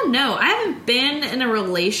 I don't know. I haven't been in a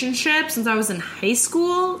relationship since I was in high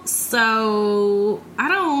school, so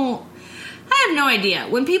I have no idea.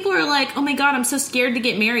 When people are like, oh my god, I'm so scared to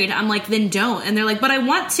get married, I'm like, then don't. And they're like, but I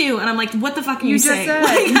want to. And I'm like, what the fuck are you saying?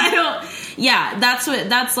 I don't. Yeah, that's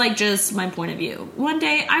just my point of view. One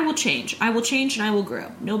day, I will change. I will change and I will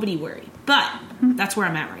grow. Nobody worry. But that's where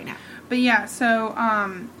I'm at right now. But yeah,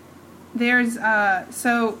 so, there's,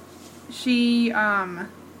 so she,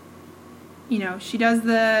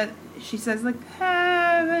 she says,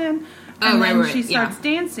 heaven. And then she starts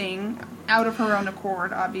dancing out of her own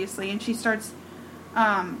accord, obviously. And she starts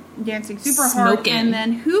dancing super hard. And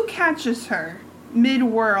then who catches her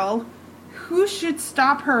mid-whirl? Who should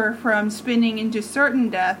stop her from spinning into certain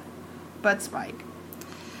death but Spike?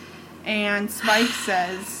 And Spike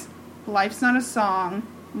says, life's not a song.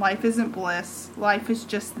 Life isn't bliss. Life is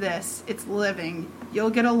just this. It's living. You'll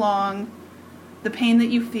get along. The pain that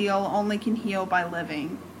you feel only can heal by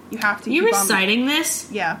living. You have to keep on. You reciting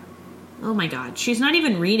this? Yeah. Oh my god. She's not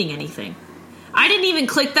even reading anything. I didn't even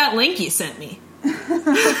click that link you sent me. The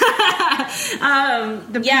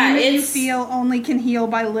pain that you feel only can heal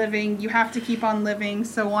by living. You have to keep on living,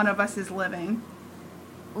 so one of us is living.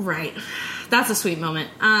 Right. that's a sweet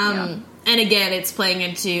moment. And again, it's playing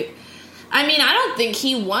into... I mean, I don't think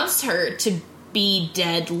he wants her to be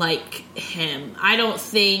dead like him. I don't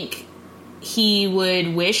think he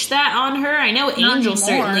would wish that on her. I know Angel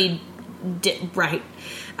certainly did. Right.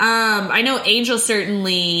 I know Angel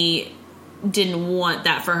certainly didn't want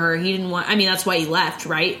that for her. He didn't want... I mean, that's why he left,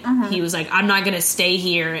 right? He was like, I'm not going to stay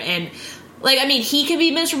here. And, like, I mean, he could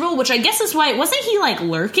be miserable, which I guess is why... Wasn't he, like,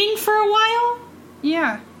 lurking for a while?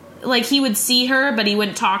 Yeah. Like, he would see her, but he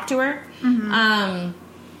wouldn't talk to her.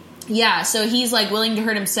 Yeah, so he's, like, willing to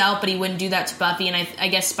hurt himself, but he wouldn't do that to Buffy. And I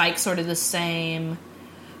guess Spike's sort of the same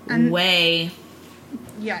way.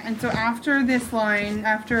 Yeah, and so after this line,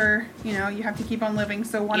 after, you know, you have to keep on living,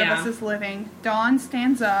 so one of us is living, Dawn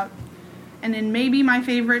stands up, and in maybe my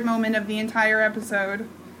favorite moment of the entire episode,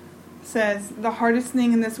 says, the hardest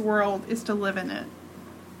thing in this world is to live in it.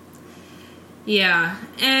 Yeah,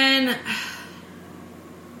 and...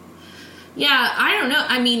 Yeah, I don't know.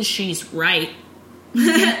 I mean, she's right.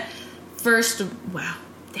 First, wow.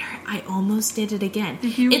 There, I almost did it again.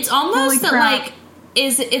 It's almost that, like...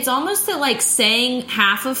 It's almost that, like, saying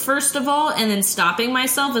half of first of all and then stopping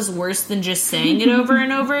myself is worse than just saying it over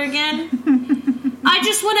and over again. I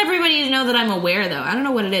just want everybody to know that I'm aware, though. I don't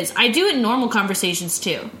know what it is. I do it in normal conversations,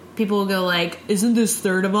 too. People will go, like, isn't this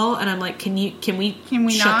third of all? And I'm like, can we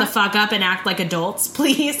shut not? the fuck up and act like adults,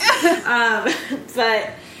 please? But,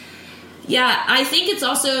 yeah, I think it's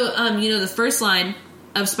also, you know, the first line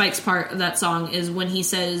of Spike's part of that song is when he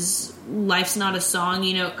says, life's not a song,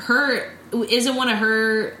 you know, isn't one of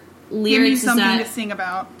her lyrics... Give me something to sing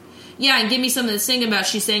about. Yeah, and give me something to sing about.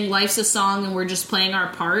 She's saying life's a song and we're just playing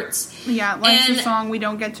our parts. Yeah, life's a song we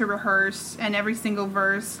don't get to rehearse, and every single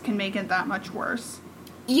verse can make it that much worse.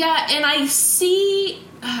 Yeah, and I see...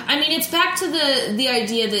 I mean, it's back to the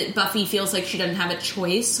idea that Buffy feels like she doesn't have a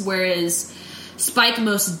choice, whereas Spike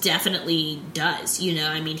most definitely does, you know?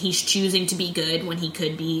 I mean, he's choosing to be good when he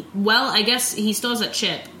could be... Well, I guess he still has a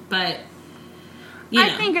chip, but... You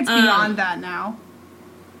know, I think it's beyond that now.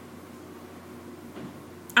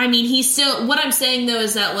 I mean, he's still... What I'm saying, though,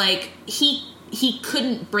 is that, like, he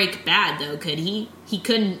couldn't break bad, though, could he? He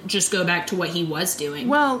couldn't just go back to what he was doing.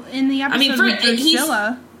 Well, in the episode with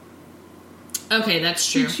Drusilla... Okay, that's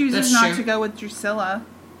true. He chooses not to go with Drusilla.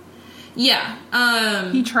 Yeah.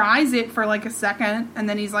 He tries it for, like, a second, and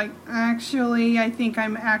then he's like, actually, I think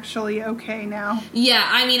I'm actually okay now. Yeah,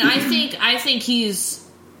 I mean, I think he's...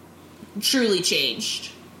 truly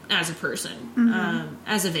changed as a person,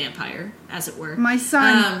 as a vampire, as it were. My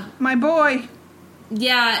son, my boy.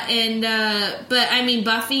 Yeah, and, but, I mean,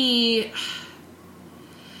 Buffy,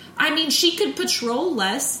 I mean, she could patrol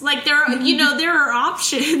less. Like, there are, you know, there are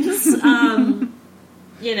options.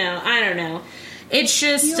 You know, I don't know. It's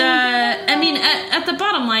just, I mean, at the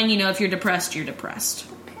bottom line, you know, if you're depressed, you're depressed.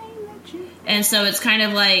 And so it's kind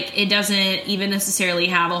of like, it doesn't even necessarily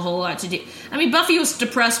have a whole lot to do. I mean, Buffy was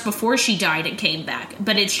depressed before she died and came back.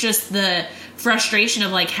 But it's just the frustration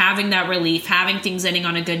of, like, having that relief, having things ending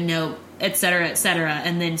on a good note, et cetera,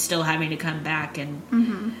 and then still having to come back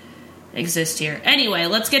and exist here. Anyway,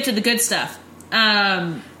 let's get to the good stuff.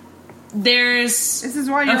 This is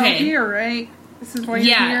why you're all here, right? This is why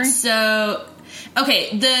you're here? Yeah, so...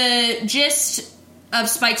 Okay, the gist... of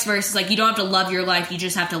Spike's verse is like, you don't have to love your life, you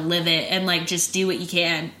just have to live it, and, like, just do what you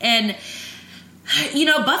can. And, you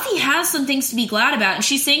know, Buffy has some things to be glad about, and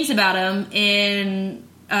she sings about them in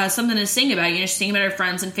Something to Sing About. You know, she's singing about her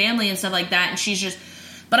friends and family and stuff like that, and she's just...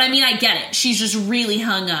 But, I mean, I get it. She's just really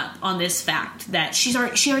hung up on this fact that she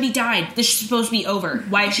already died. This is supposed to be over.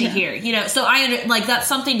 Why is she here? You know, so that's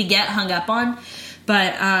something to get hung up on.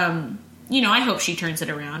 But, you know, I hope she turns it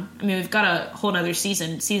around. I mean, we've got a whole other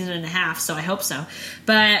season and a half, so I hope so.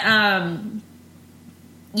 But,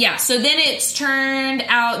 yeah, so then it's turned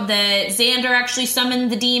out that Xander actually summoned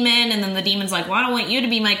the demon, and then the demon's like, well, I don't want you to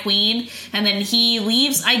be my queen. And then he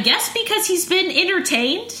leaves, I guess because he's been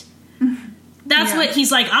entertained. That's what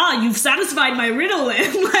he's like, you've satisfied my riddle,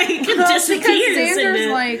 and, like, disappears. Because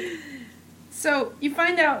Xander's like... So, you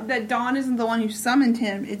find out that Dawn isn't the one who summoned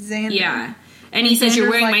him, it's Xander. Yeah. And he says, you're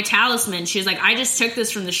wearing my talisman. She's like, I just took this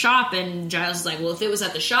from the shop. And Giles is like, well, if it was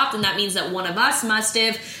at the shop, then that means that one of us must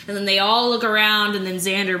have. And then they all look around, and then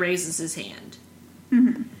Xander raises his hand.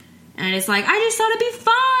 Mm-hmm. And it's like, I just thought it'd be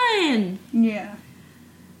fun. Yeah.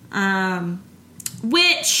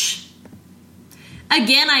 Which,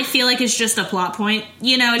 Again, I feel like it's just a plot point.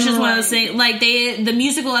 You know, it's just one of those things. Like, the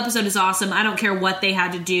musical episode is awesome. I don't care what they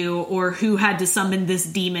had to do or who had to summon this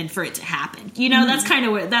demon for it to happen. You know, that's kind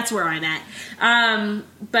of that's where I'm at.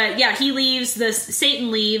 But yeah, he leaves.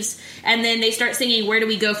 Satan leaves, and then they start singing "Where Do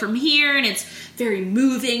We Go From Here?" and it's very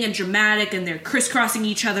moving and dramatic, and they're crisscrossing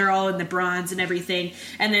each other all in the bronze and everything.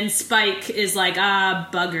 And then Spike is like,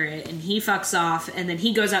 bugger it, and he fucks off, and then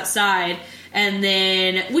he goes outside. And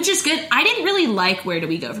then, which is good. I didn't really like Where Do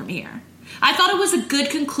We Go From Here? I thought it was a good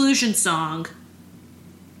conclusion song,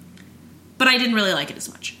 but I didn't really like it as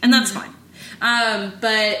much. And that's fine.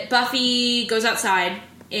 But Buffy goes outside,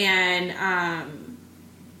 and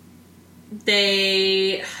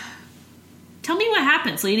they... Tell me what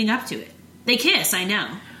happens leading up to it. They kiss, I know.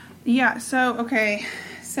 Yeah, okay.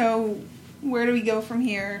 So, where do we go from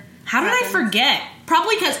here? How did I forget?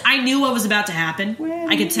 Probably because I knew what was about to happen.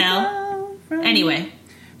 I could tell. Anyway,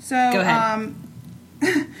 so go ahead.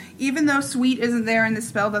 Even though sweet isn't there and the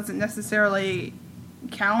spell doesn't necessarily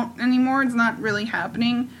count anymore, it's not really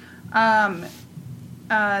happening.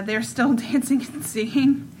 They're still dancing and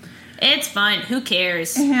singing. It's fine. Who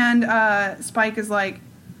cares? And Spike is like,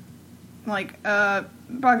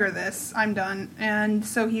 bugger this. I'm done. And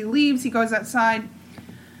so he leaves. He goes outside.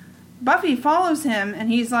 Buffy follows him, and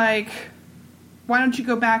he's like, why don't you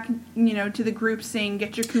go back, to the group saying,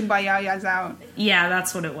 get your kumbayayas out. Yeah,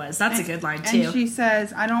 that's what it was. That's a good line, too. And she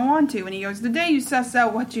says, I don't want to. And he goes, the day you suss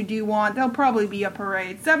out what you do want, there'll probably be a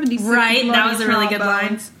parade. 76 right, that was a really trombones. Good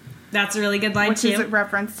line. That's a really good line, which too. Which is a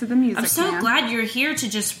reference to the music. I'm so glad you're here to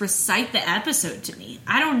just recite the episode to me.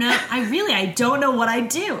 I don't know. I don't know what I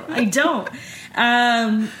do. I don't.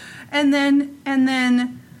 And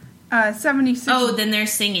then 76... Oh, then they're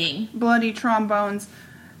singing. Bloody trombones.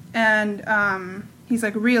 And he's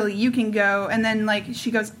like, really, you can go. And then,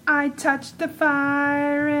 she goes, I touched the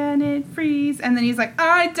fire and it freezes. And then he's like,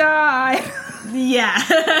 I die. Yeah.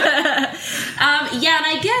 Yeah, and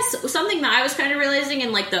I guess something that I was kind of realizing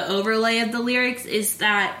in, the overlay of the lyrics is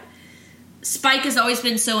that Spike has always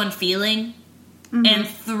been so unfeeling. Mm-hmm. And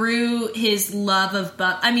through his love of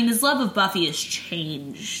his love of Buffy has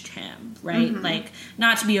changed him, right? Mm-hmm.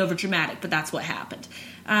 Not to be overdramatic, but that's what happened.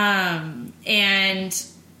 And...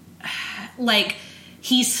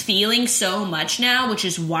 he's feeling so much now, which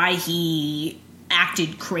is why he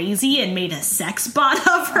acted crazy and made a sex bot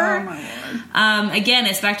of her. Oh my Lord. Again,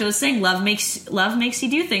 it's back to the saying, love makes you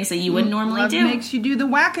do things that you wouldn't normally do. Love makes you do the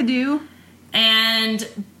wackadoo. And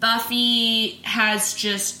Buffy has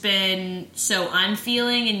just been so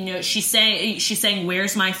unfeeling, and she's saying,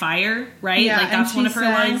 "Where's my fire?" Right? Yeah, that's one of her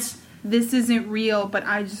lines. This isn't real, but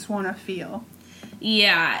I just want to feel.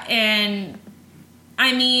 Yeah, and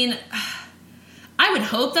I mean, I would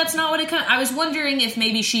hope that's not what it comes. I was wondering if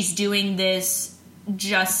maybe she's doing this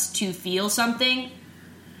just to feel something.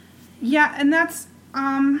 Yeah, and that's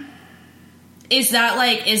Is that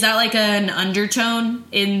like an undertone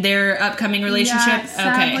in their upcoming relationship? Yeah,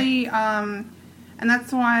 sadly, okay. And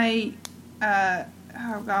that's why oh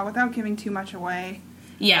god, without giving too much away.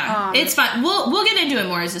 Yeah, it's fine. We'll get into it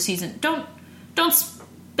more as the season. Don't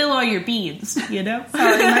spill all your beans, Sorry,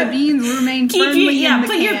 my beans remain firmly in the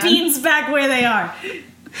put can. your beans back where they are.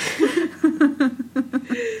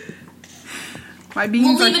 My beans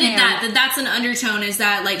we'll leave it canned. at that's an undertone, is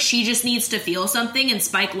that she just needs to feel something, and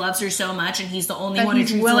Spike loves her so much, and he's the only one who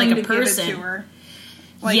treats her like a person. Give it to her.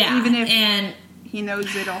 Even if he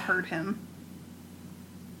knows it'll hurt him.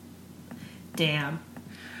 Damn.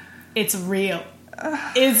 It's real.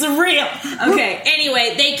 It's real. Okay,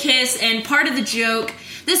 anyway, they kiss, and part of the joke,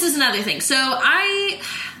 this is another thing. So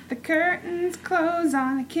the curtains close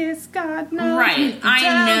on a kiss, God knows. Right,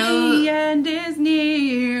 I know. The end is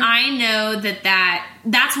near. I know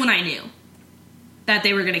that's when I knew that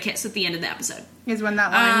they were going to kiss at the end of the episode. Is when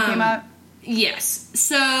that line came out? Yes.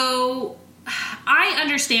 So, I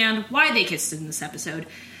understand why they kissed in this episode.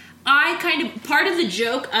 Part of the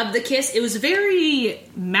joke of the kiss, it was very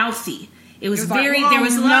mouthy. It was very, there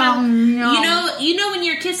was a lot of, you know when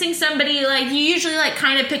you're kissing somebody, you usually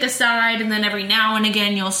kind of pick a side, and then every now and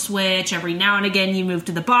again you'll switch, every now and again you move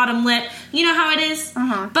to the bottom lip. You know how it is?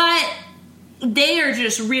 Uh-huh. But they are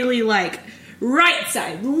just really right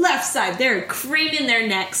side, left side, they're craning their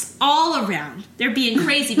necks all around. They're being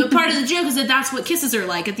crazy. But part of the joke is that that's what kisses are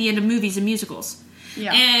like at the end of movies and musicals.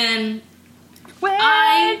 Yeah. And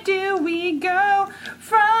where do we go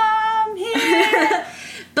from here?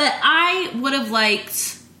 But I would have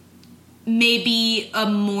liked maybe a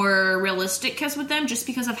more realistic kiss with them, just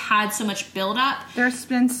because I've had so much build-up. There's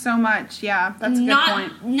been so much, yeah. That's a good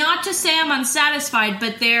point. Not to say I'm unsatisfied,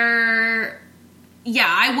 but I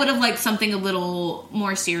would have liked something a little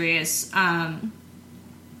more serious.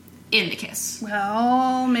 in the kiss.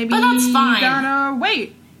 Well, maybe but that's fine. You gotta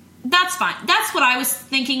wait. That's fine. That's what I was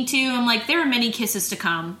thinking too. I'm like, there are many kisses to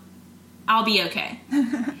come. I'll be okay.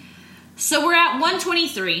 So we're at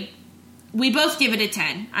 123. We both give it a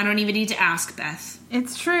 10. I don't even need to ask, Beth.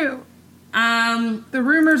 It's true. The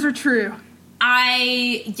rumors are true.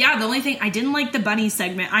 The only thing, I didn't like the bunny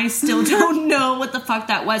segment. I still don't know what the fuck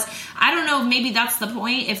that was. I don't know if maybe that's the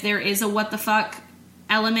point, if there is a what the fuck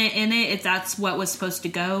element in it, if that's what was supposed to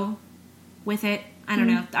go with it. I don't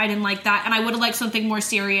know. I didn't like that. And I would have liked something more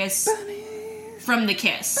serious from the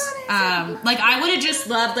kiss. Like, I would have just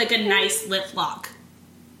loved, like, a nice lip lock.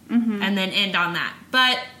 Mm-hmm. And then end on that.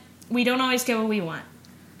 But we don't always get what we want.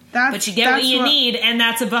 But you get what you need, and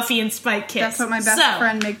that's a Buffy and Spike kiss. That's what my best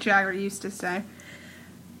friend Mick Jagger used to say.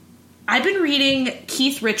 I've been reading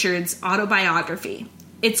Keith Richards' autobiography.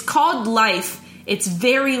 It's called Life. It's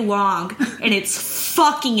very long, and it's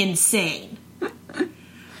fucking insane.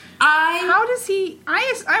 How does he...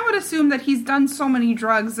 I would assume that he's done so many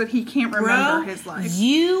drugs that he can't remember his life.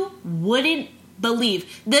 You wouldn't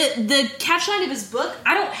believe. The catchline of his book,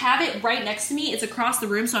 I don't have it right next to me. It's across the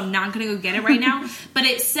room, so I'm not going to go get it right now. But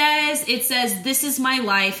it says, this is my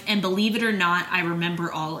life, and believe it or not, I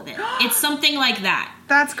remember all of it. It's something like that.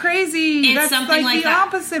 That's crazy. It's that's something like the that.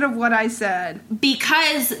 Opposite of what I said.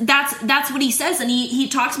 Because that's what he says, and he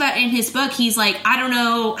talks about it in his book. He's like, I don't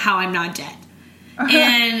know how I'm not dead.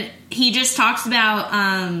 And he just talks about,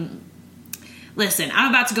 listen, I'm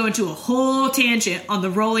about to go into a whole tangent on the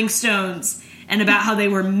Rolling Stones and about how they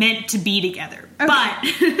were meant to be together. Okay.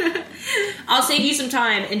 But I'll save you some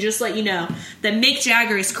time and just let you know that Mick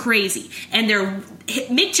Jagger is crazy. And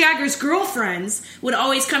Mick Jagger's girlfriends would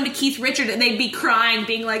always come to Keith Richards and they'd be crying,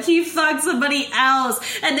 being like, he fucked somebody else.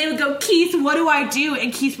 And they would go, Keith, what do I do?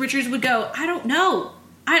 And Keith Richards would go, I don't know.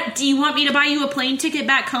 Do you want me to buy you a plane ticket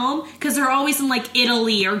back home? Because they're always in, like,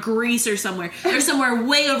 Italy or Greece or somewhere. They're somewhere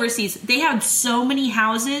way overseas. They had so many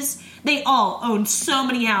houses. They all owned so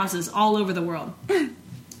many houses all over the world.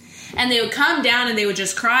 And they would come down and they would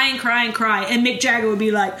just cry and cry and cry. And Mick Jagger would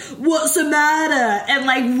be like, what's the matter? And,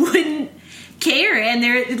 like, wouldn't care. And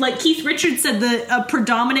they're, like Keith Richards said, a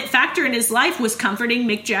predominant factor in his life was comforting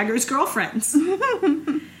Mick Jagger's girlfriends.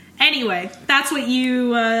 Anyway, that's what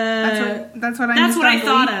you. That's what I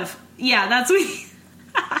thought of. Yeah, that's what.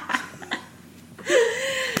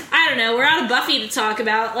 I don't know. We're out of Buffy to talk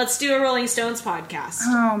about. Let's do a Rolling Stones podcast.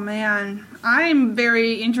 Oh man, I'm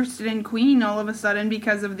very interested in Queen all of a sudden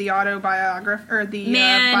because of the autobiography or the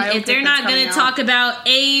biopic. If they're not going to talk about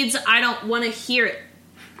AIDS, I don't want to hear it.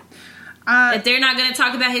 If they're not going to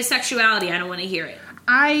talk about his sexuality, I don't want to hear it.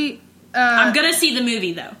 I'm going to see the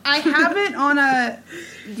movie, though. I have it on a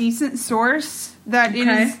decent source that it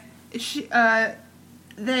is...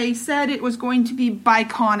 they said it was going to be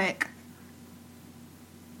biconic.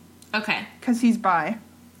 Okay. Because he's bi.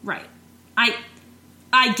 Right.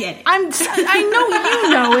 I get it. I know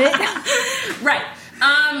you know it. Right.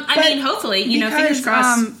 I mean, hopefully, fingers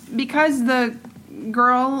crossed. Because the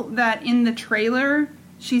girl that in the trailer,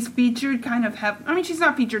 she's featured kind of she's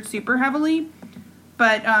not featured super heavily,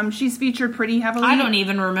 but she's featured pretty heavily. I don't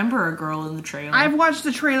even remember a girl in the trailer. I've watched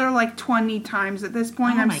the trailer like 20 times at this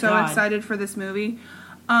point. I'm so excited for this movie.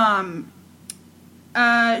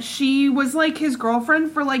 She was like his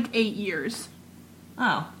girlfriend for like 8 years.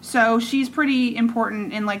 Oh. So she's pretty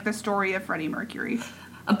important in like the story of Freddie Mercury.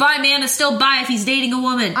 A bi man is still bi if he's dating a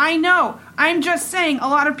woman. I know. I'm just saying, a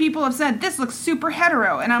lot of people have said, this looks super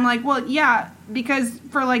hetero. And I'm like, well, yeah, because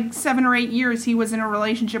for like 7 or 8 years he was in a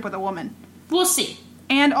relationship with a woman. We'll see.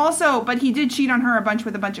 And also, but he did cheat on her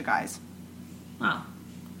with a bunch of guys. Oh.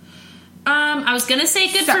 I was gonna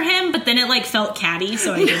say good for him, but then it like felt catty,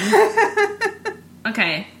 so I didn't.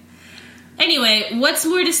 Okay. Anyway, what's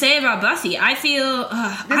more to say about Buffy? I feel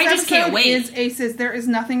I just can't wait. This episode is aces. There is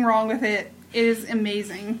nothing wrong with it. It is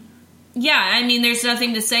amazing. Yeah, I mean, there's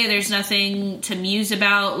nothing to say. There's nothing to muse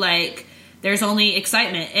about. Like, there's only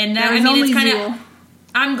excitement, and that, I mean, it's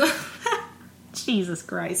kind of. Jesus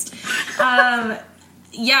Christ.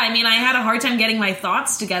 Yeah, I mean, I had a hard time getting my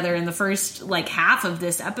thoughts together in the first, like, half of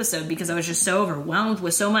this episode because I was just so overwhelmed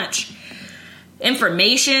with so much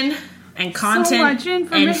information and content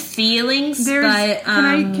and feelings. Can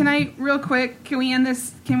I real quick? Can we end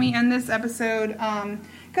this episode?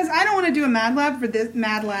 Because I don't want to do a Mad Lab for this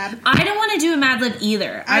Mad Lab. I don't want to do a Mad Lab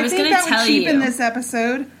either. I was going to tell you. I think that would cheapen this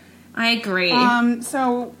episode. I agree.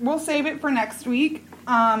 So we'll save it for next week.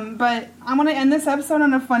 But I want to end this episode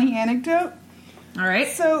on a funny anecdote. All right.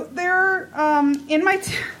 So there, in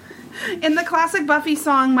the classic Buffy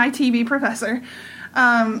song, "My TV Professor,"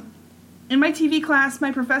 in my TV class,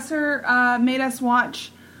 my professor made us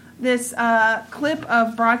watch this clip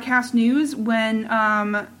of broadcast news when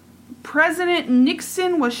President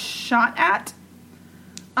Nixon was shot at.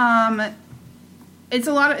 It's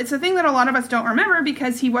a thing that a lot of us don't remember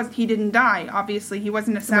because he didn't die. Obviously, he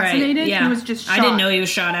wasn't assassinated. Right, yeah. He was just shot. I didn't know he was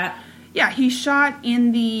shot at. Yeah, he shot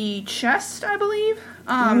in the chest, I believe.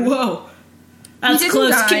 Whoa. That's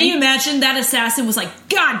close. Die. Can you imagine that assassin was like,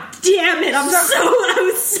 God damn it, I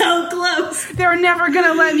was so close. They're never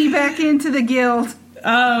gonna let me back into the guild.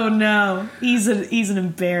 Oh no. He's an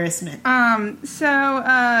embarrassment.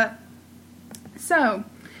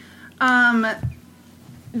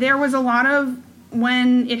 There was a lot of,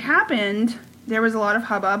 when it happened, there was a lot of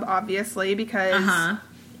hubbub, obviously, because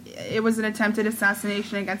it was an attempted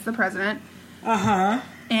assassination against the president.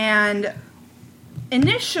 And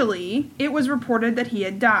initially, it was reported that he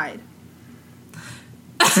had died.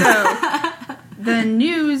 So, the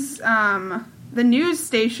news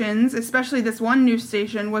stations, especially this one news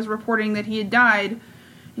station, was reporting that he had died.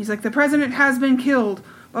 He's like, the president has been killed,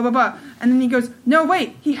 blah, blah, blah. And then he goes, no,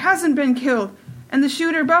 wait, he hasn't been killed. And the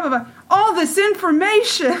shooter, blah, blah, blah. All this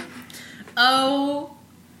information. Oh,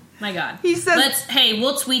 my God. He says,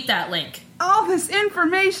 we'll tweet that link. All this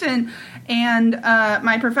information. And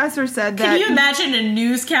my professor said that... Can you imagine a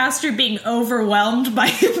newscaster being overwhelmed by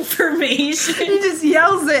information? He just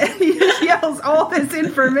yells it. He just yells all this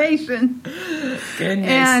information. Goodness.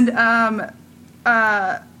 And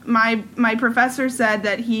my professor said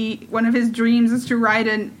that one of his dreams is to write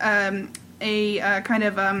a kind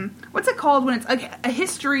of what's it called when it's a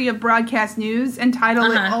history of broadcast news and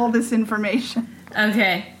title it All This Information.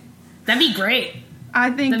 Okay, that'd be great.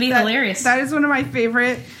 I think that'd be hilarious. That is one of my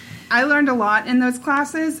favorite. I learned a lot in those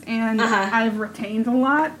classes, and I've retained a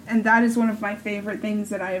lot, and that is one of my favorite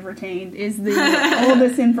things that I have retained is the All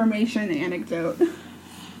This Information anecdote.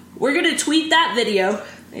 We're gonna tweet that video,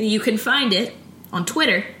 and you can find it on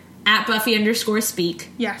Twitter at Buffy_speak.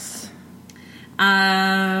 Yes.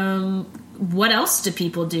 What else do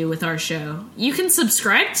people do with our show? You can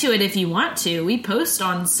subscribe to it if you want to. We post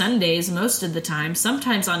on Sundays most of the time.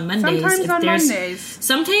 Sometimes on Mondays. Sometimes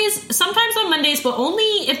on Mondays, but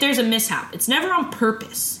only if there's a mishap. It's never on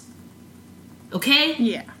purpose. Okay?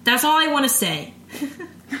 Yeah. That's all I want to say.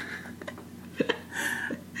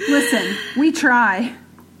 Listen, we try.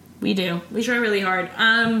 We do. We try really hard.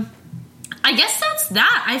 I guess that's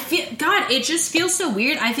that. I feel, God, it just feels so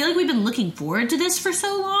weird. I feel like we've been looking forward to this for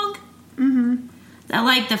so long. Mm-hmm. That,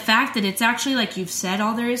 like, the fact that it's actually, like, you've said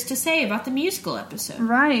all there is to say about the musical episode.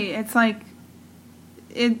 Right. It's like,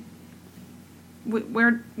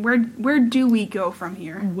 where do we go from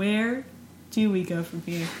here? Where do we go from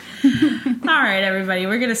here? All right, everybody.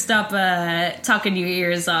 We're going to stop talking your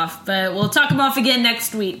ears off, but we'll talk them off again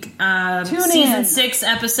next week. Season 6,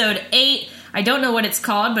 episode 8. I don't know what it's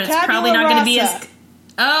called, but it's probably not going to be as...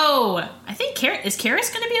 Oh, I think is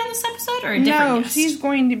Karis going to be on this episode or a different guest? No, she's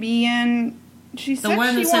going to be in... She said the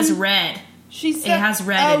one that says red. She said, it has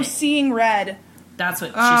red in it. Seeing Red. That's what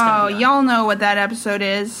she's going to be on. Y'all know what that episode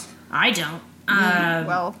is. I don't.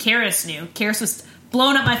 Well, Karis knew. Karis was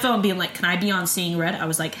blowing up my phone being like, can I be on Seeing Red? I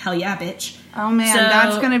was like, hell yeah, bitch. Oh, man,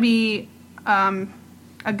 that's going to be a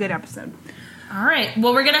good episode. All right.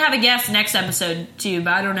 Well, we're going to have a guest next episode, too,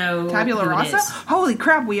 but I don't know Tabula Rasa? Holy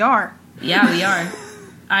crap, we are. Yeah, we are.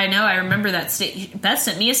 I know. I remember that. Beth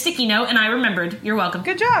sent me a sticky note, and I remembered. You're welcome.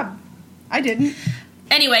 Good job. I didn't.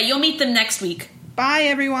 Anyway, you'll meet them next week. Bye,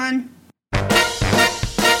 everyone.